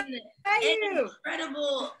has been an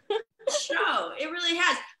incredible show. It really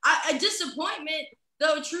has. A disappointment,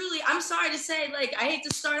 though, truly. I'm sorry to say, like, I hate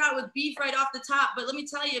to start out with beef right off the top, but let me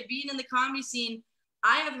tell you, being in the comedy scene,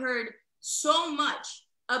 I have heard so much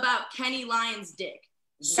about Kenny Lyons' dick.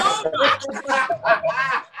 So much. And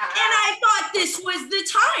I thought this was the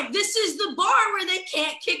time. This is the bar where they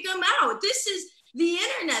can't kick him out. This is the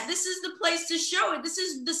internet. This is the place to show it. This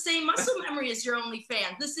is the same muscle memory as your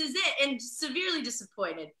OnlyFans. This is it. And severely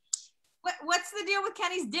disappointed. What's the deal with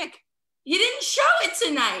Kenny's dick? He didn't show it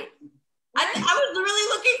tonight. I was really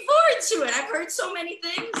looking forward to it. I've heard so many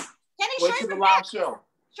things. Kenny, What's show the your live dick. show?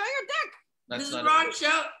 Show your dick. This is the wrong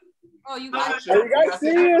show. Oh, you got it. You guys see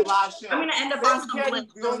it? I'm gonna end up on some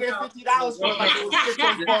blitz. You're gonna get $50 for it like it was 6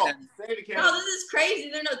 on fall. Say it again. No, this is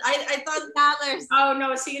crazy. I thought $. Oh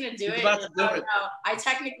no, is he gonna do it? Oh no, I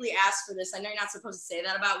technically asked for this. I know you're not supposed to say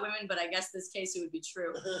that about women, but I guess this case it would be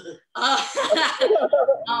true.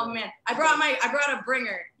 Oh man, I brought a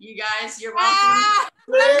bringer. You guys, you're welcome.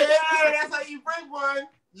 Yeah, that's how you bring one.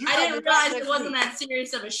 I didn't realize it wasn't that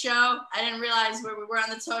serious of a show. I didn't realize where we were on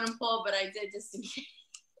the totem pole, but I did just in case.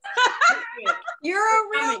 You're a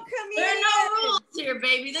real comedian. There are no rules here,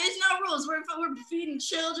 baby. There's no rules. We're feeding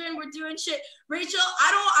children. We're doing shit. Rachel,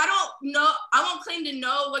 I don't know. I won't claim to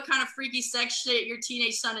know what kind of freaky sex shit your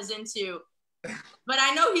teenage son is into, but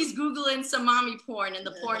I know he's Googling some mommy porn in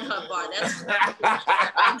the Pornhub bar. That's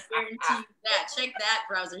I guarantee that. Check that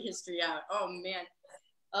browser history out. Oh man.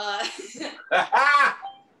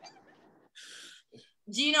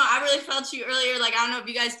 Gino, I really felt you earlier. Like, I don't know if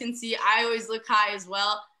you guys can see, I always look high as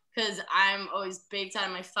well because I'm always baked out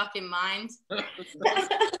of my fucking mind.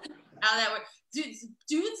 How that works. Dudes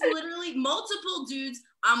literally, multiple dudes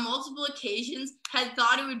on multiple occasions had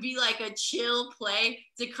thought it would be like a chill play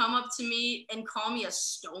to come up to me and call me a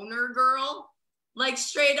stoner girl. Like,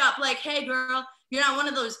 straight up, like, hey, girl, you're not one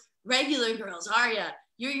of those regular girls, are you?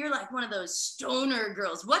 You're like one of those stoner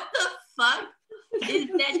girls. What the fuck? Is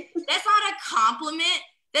that? That's not a compliment.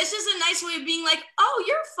 That's just a nice way of being like, oh,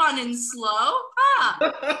 you're fun and slow.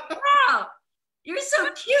 Wow. You're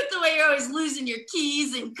so cute the way you're always losing your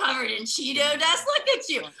keys and covered in Cheeto dust. Look at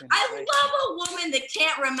you. I love a woman that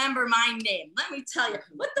can't remember my name. Let me tell you.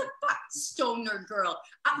 What the fuck, stoner girl?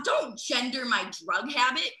 Don't gender my drug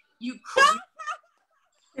habit, you creep.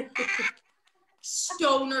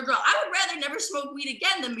 Stoner girl. I would rather never smoke weed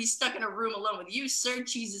again than be stuck in a room alone with you, sir.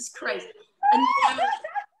 Jesus Christ. And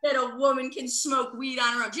that a woman can smoke weed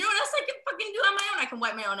on her own. Do you know what else I can fucking do on my own? I can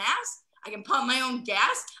wipe my own ass. I can pump my own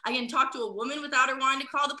gas. I can talk to a woman without her wanting to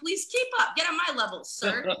call the police. Keep up. Get on my level,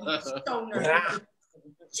 sir. Stoner.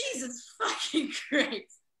 Jesus fucking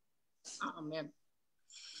Christ. Oh, man.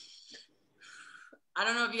 I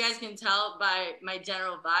don't know if you guys can tell by my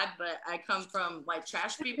general vibe, but I come from, like,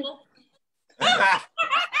 trash people. My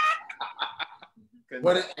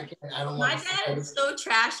dad is so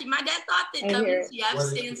trashy. My dad thought that WTF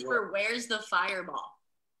stands for Where's the Fireball?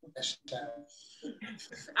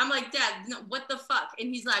 I'm like, Dad, no, what the fuck? And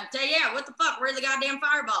he's like, yeah, what the fuck? Where's the goddamn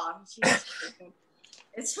fireball?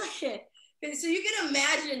 It's fucking. So you can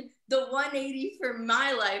imagine the 180 for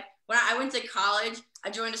my life. When I went to college, I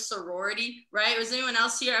joined a sorority, right? Was anyone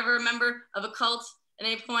else here ever a member of a cult at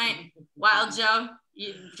any point? Wild Joe?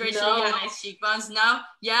 Rachel, you got nice cheekbones? No?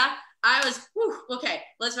 Yeah? I was, okay,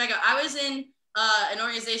 let's back up. I was in an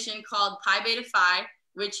organization called Pi Beta Phi,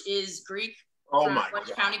 which is Greek for Orange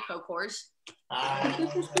County Cocors. And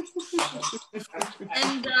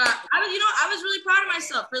I was really proud of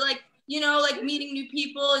myself for like meeting new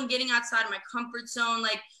people and getting outside of my comfort zone,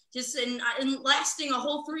 like just and lasting a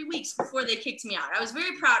whole 3 weeks before they kicked me out. I was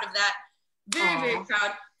very proud of that. Very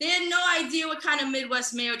proud. They had no idea what kind of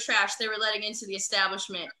Midwest Mayo trash they were letting into the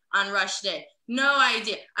establishment on rush day. No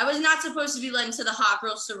idea. I was not supposed to be let into the hot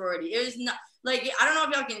girl sorority. It was not like, I don't know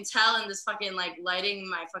if y'all can tell in this fucking like lighting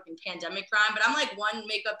my fucking pandemic grind, but I'm like one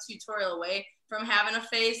makeup tutorial away from having a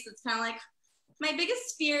face that's kind of like, my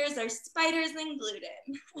biggest fears are spiders and gluten.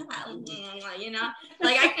 You know,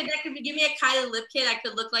 like that could give me a Kylie lip kit. I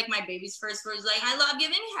could look like my baby's first words, like, I love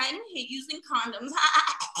giving head and hate using condoms.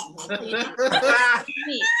 You know?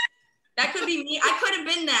 That could be me. I could have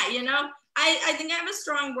been that, you know. I think I have a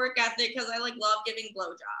strong work ethic because I like love giving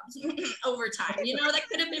blowjobs over time. You know, that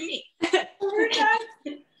could have been me.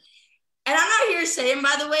 And I'm not here saying,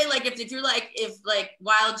 by the way, like if you're like, if like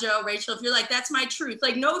Wild Joe, Rachel, if you're like, that's my truth,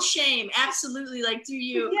 like no shame, absolutely, like do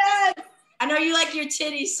you? Yes. I know you like your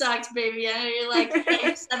titties sucked, baby. I know you're like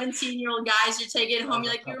 17-year-old guys you're taking home.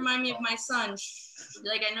 You're like, you remind me of my son.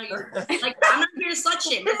 Like I know you're like, I'm not here to slut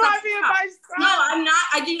shame. No, I'm not.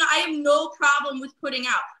 I do not. I have no problem with putting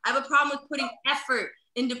out. I have a problem with putting effort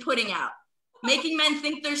into putting out. Making men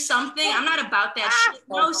think there's something. I'm not about that shit.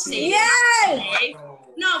 No, Sadie. Yes. Okay?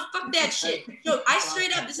 No, fuck that shit. No, I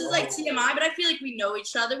straight up, this is like TMI, but I feel like we know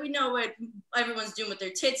each other. We know what everyone's doing with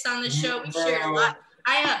their tits on the show. We shared a lot.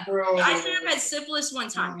 I straight up had syphilis one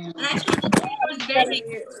time, and I told the baby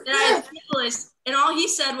that I had syphilis, and all he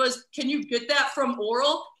said was, "Can you get that from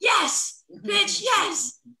oral?" Yes, bitch,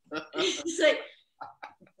 yes. He's like,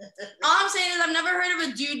 all I'm saying is I've never heard of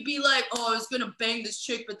a dude be like, "Oh, I was gonna bang this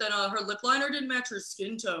chick, but then her lip liner didn't match her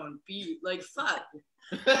skin tone." Be like, fuck.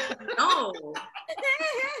 No.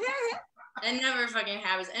 It never fucking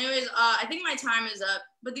happens. Anyways, I think my time is up,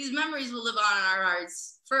 but these memories will live on in our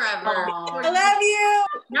hearts forever. I love you.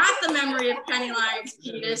 Not the memory of Penny Lyons'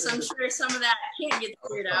 penis. I'm sure some of that can't get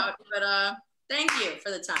cleared out, but thank you for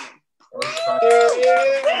the time.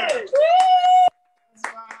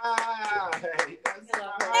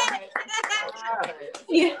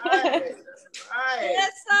 Yes,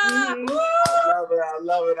 I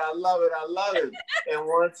love it. And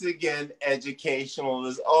once again, educational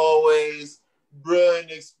as always.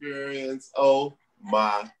 Brilliant experience. Oh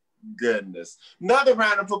my goodness. Another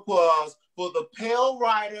round of applause for the pale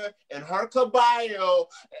rider and her caballo,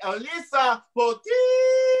 Alyssa Poteet.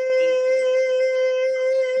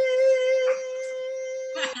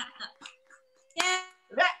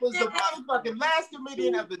 That was the motherfucking last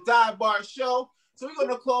comedian of the Dive Bar Show. So we're going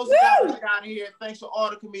to close it out and get out of here. Thanks for all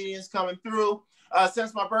the comedians coming through.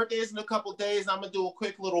 Since my birthday is in a couple days, I'm going to do a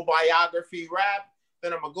quick little biography rap.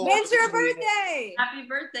 Then I'm going to go. When's your birthday? Happy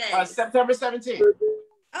birthday. September 17th.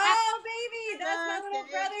 Oh, baby, that's my little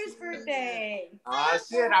brother's birthday. Oh,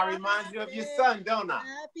 shit. I remind you of your son, don't I?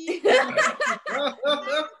 Yeah,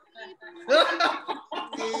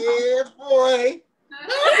 boy.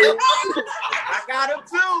 I got him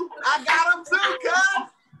too, cuz.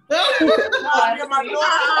 My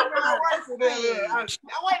daughter, wait a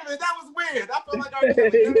minute, that was weird. I feel like I was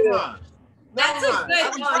That's a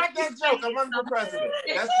good joke. Write that joke. I'm running for president.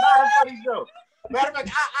 That's not a funny joke. Matter of fact,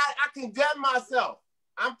 I condemn myself.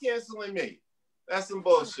 I'm canceling me. That's some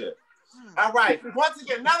bullshit. All right. Once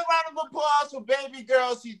again, another round of applause for baby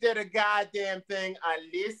girl. She did a goddamn thing.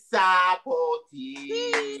 Alyssa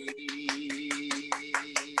Poteet.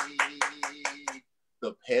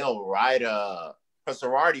 The pale rider. Her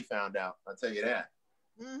sorority found out. I'll tell you that.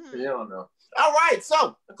 You don't know. All right.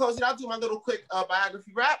 So, of course, I'll do my little quick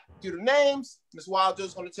biography rap. Do the names. Miss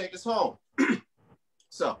Wilder's going to take us home.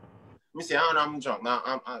 So, let me see. I don't know. I'm drunk.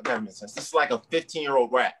 Now, I gotta make sense. This is like a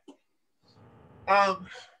 15-year-old rap.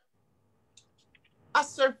 I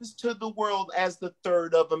surfaced to the world as the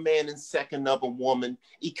third of a man and second of a woman.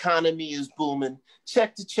 Economy is booming.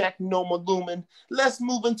 Check to check, no more looming. Let's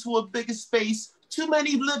move into a bigger space. Too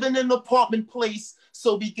many living in an apartment place.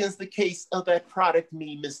 So begins the case of that product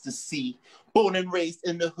me, Mista See. Born and raised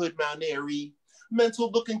in the hood, Mount Airy. Mental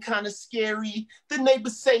looking kind of scary. The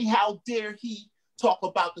neighbors say, how dare he talk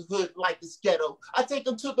about the hood like it's ghetto. I take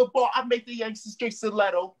them to the bar. I make the youngsters get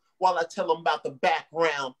stiletto. While I tell them about the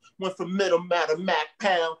background. Went from middleman to Mac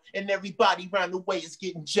Pound, and everybody around the way is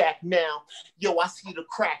getting jacked now. Yo, I see the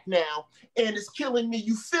crack now, and it's killing me.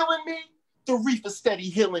 You feeling me? the reefer steady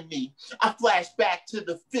healing me. I flash back to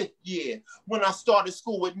the 5th year when I started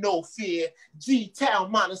school with no fear.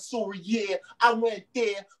 G-Town, Montessori, yeah, I went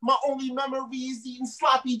there. My only memory is eating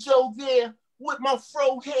sloppy Joe there with my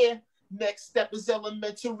fro hair. Next step is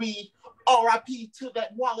elementary. R.I.P. to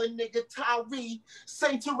that wallet nigga Tyree.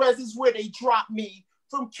 St. Teresa's where they dropped me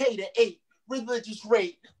from K to 8. Religious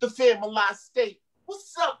rate, the family state.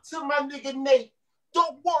 What's up to my nigga Nate?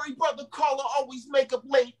 Don't worry, brother Carla, always make up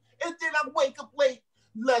late. And then I wake up late.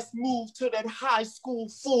 Let's move to that high school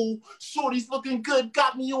fool. Shorty's looking good,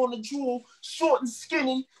 got me on the drool. Short and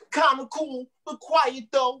skinny, kinda cool, but quiet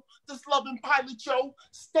though. This loving pilot Joe,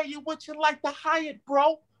 staying with you like the Hyatt,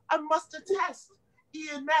 bro. I must attest,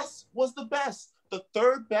 ENS was the best. The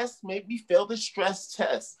third best made me fail the stress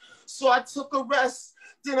test. So I took a rest,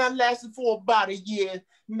 then I lasted for about a year.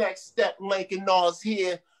 Next step, Lincoln Oz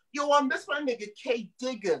here. Yo, I miss my nigga K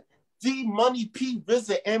Digger, D Money, P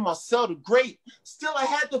RZA, and Marcel the Great. Still, I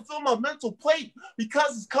had to fill my mental plate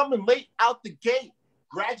because it's coming late out the gate.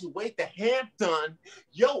 Graduate the Hampton.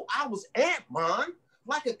 Yo, I was amped, man.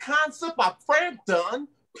 Like a concept I friend done.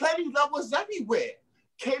 Plenty lovers everywhere.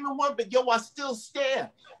 Came and went, but yo, I still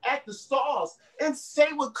stare at the stars and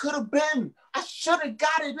say what could have been. I should have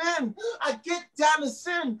got it in. I get down to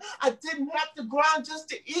sin. I didn't have to grind just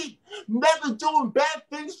to eat. Never doing bad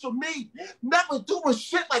things for me. Never doing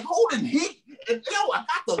shit like holding heat. And yo, I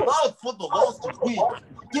got the love for the lost of weed.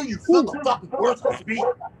 Do you feel the fucking words of speak?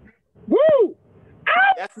 Woo!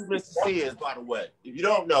 That's who Mista See is, by the way. If you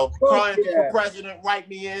don't know, crying for president, write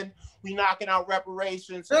me in. We knocking out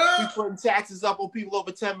reparations. We putting taxes up on people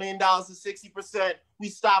over $10 million to 60%. We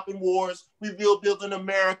stopping wars. We rebuilding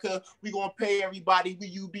America. We gonna pay everybody. We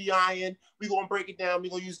UBIing. We gonna break it down. We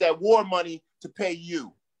gonna use that war money to pay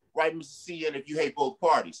you. Right, Mista See, and if you hate both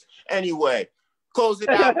parties. Anyway, close it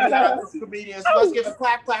out. We got those comedians. So let's give a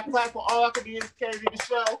clap, clap, clap for all our comedians carrying the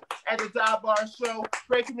show at the Dive Bar Show.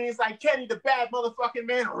 Great comedians like Kenny, the bad motherfucking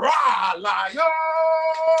man. Rah, lion!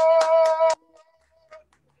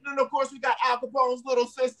 And then, of course, we got Al Capone's little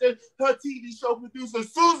sister, her TV show producer,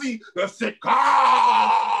 Susie Sitcom.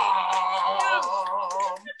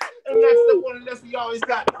 And next up on the list, we always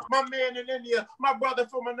got my man in India, my brother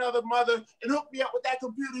from another mother, and hook me up with that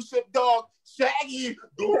computer ship dog, Shaggy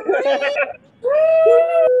Durai.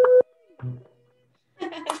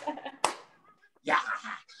 Yeah.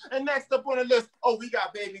 And next up on the list, oh, we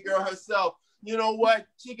got baby girl herself. You know what?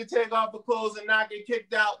 She can take off the clothes and not get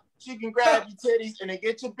kicked out. She can grab your titties and then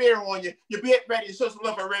get your beer on you. You get ready to show some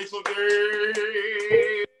love for Rachel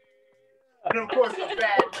Dee. And of course, the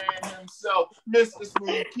bad man himself, Mr.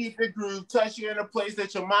 Smooth, keep it groove, touch you in a place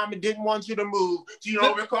that your mama didn't want you to move.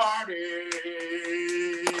 Gino Riccardi.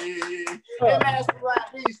 And last but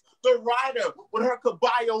not least, the rider with her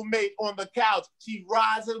caballo mate on the couch. She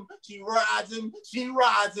rides him, she rides him, she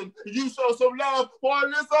rides him. You show some love for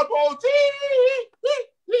Alyssa Poteet.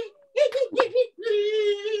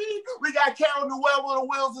 We got Carol Newell on the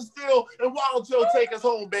wheels of steel, and Wild Joe take us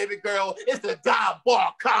home, baby girl. It's the Dive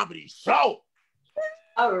Bar Comedy Show.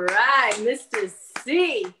 All right, Mista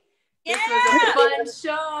See. This was a fun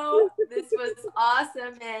show. This was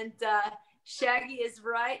awesome, and Shaggy is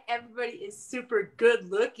right. Everybody is super good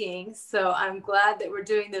looking, so I'm glad that we're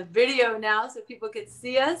doing the video now so people can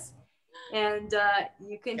see us, and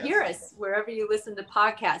you can hear us wherever you listen to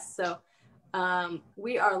podcasts. So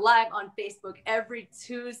we are live on Facebook every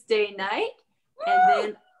Tuesday night, and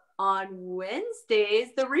then on Wednesdays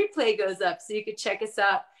the replay goes up, so you can check us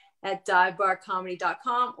out at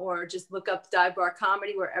divebarcomedy.com or just look up Dive Bar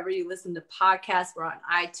Comedy wherever you listen to podcasts. We're on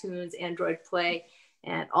iTunes, Android Play,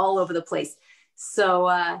 and all over the place. So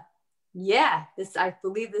yeah, I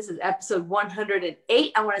believe this is episode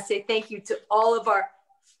 108. I want to say thank you to all of our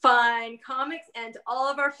fine comics and all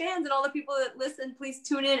of our fans and all the people that listen. Please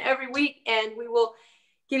tune in every week, and we will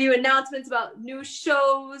give you announcements about new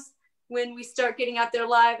shows when we start getting out there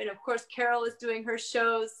live. And of course, Carol is doing her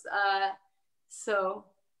shows. So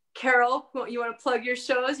Carol, you want to plug your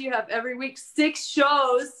shows? You have every week 6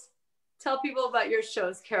 shows. Tell people about your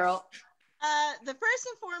shows, Carol. The first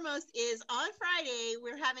and foremost is on Friday,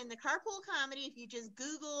 we're having the Carpool Comedy. If you just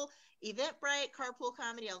Google Eventbrite Carpool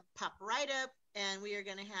Comedy, it'll pop right up. And we are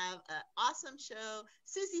going to have an awesome show.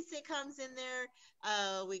 Susie Sitcom's in there.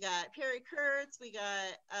 We got Perry Kurtz. We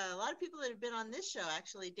got a lot of people that have been on this show,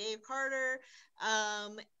 actually. Dave Carter.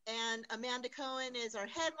 And Amanda Cohen is our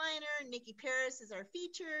headliner. Nikki Paris is our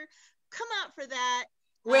feature. Come out for that.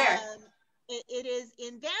 Where? It is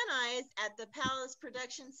in Van Nuys at the Palace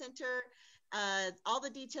Production Center. All the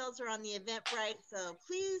details are on the Eventbrite. So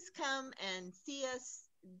please come and see us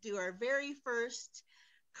do our very first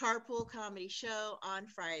Carpool Comedy show on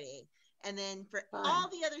Friday. And then for all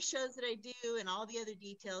the other shows that I do and all the other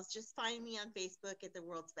details, just find me on Facebook at The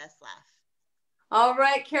World's Best Laugh. All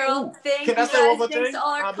right, Carol. Thank you guys. Thanks to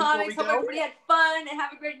all our comics. Hope everybody had fun and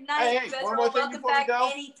have a great night. Hey, one more thing before we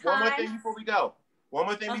go. One more thing before we go. One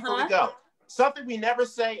more thing before we go. Something we never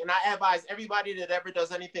say, and I advise everybody that ever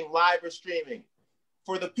does anything live or streaming.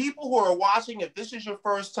 For the people who are watching, if this is your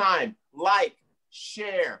first time, like,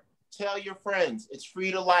 share, tell your friends. It's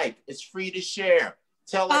free to like. It's free to share.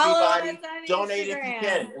 Tell everybody, donate if you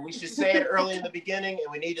can. And we should say it early in the beginning,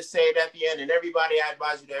 and we need to say it at the end. And everybody, I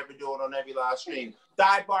advise you to ever do it on every live stream.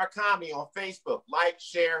 Dive Bar Comedy on Facebook. Like,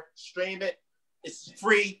 share, stream it. It's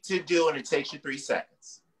free to do, and it takes you 3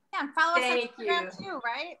 seconds. Yeah, and follow us on Instagram too,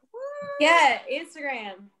 right? Woo! Yeah,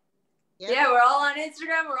 Instagram. Yeah, we're all on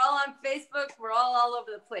Instagram. We're all on Facebook. We're all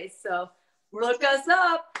over the place. So look us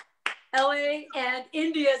up. LA and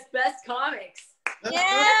India's best comics.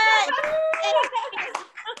 Yeah.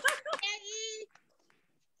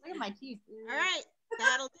 Look at my teeth. All right,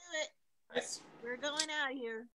 that'll do it. Nice. We're going out here.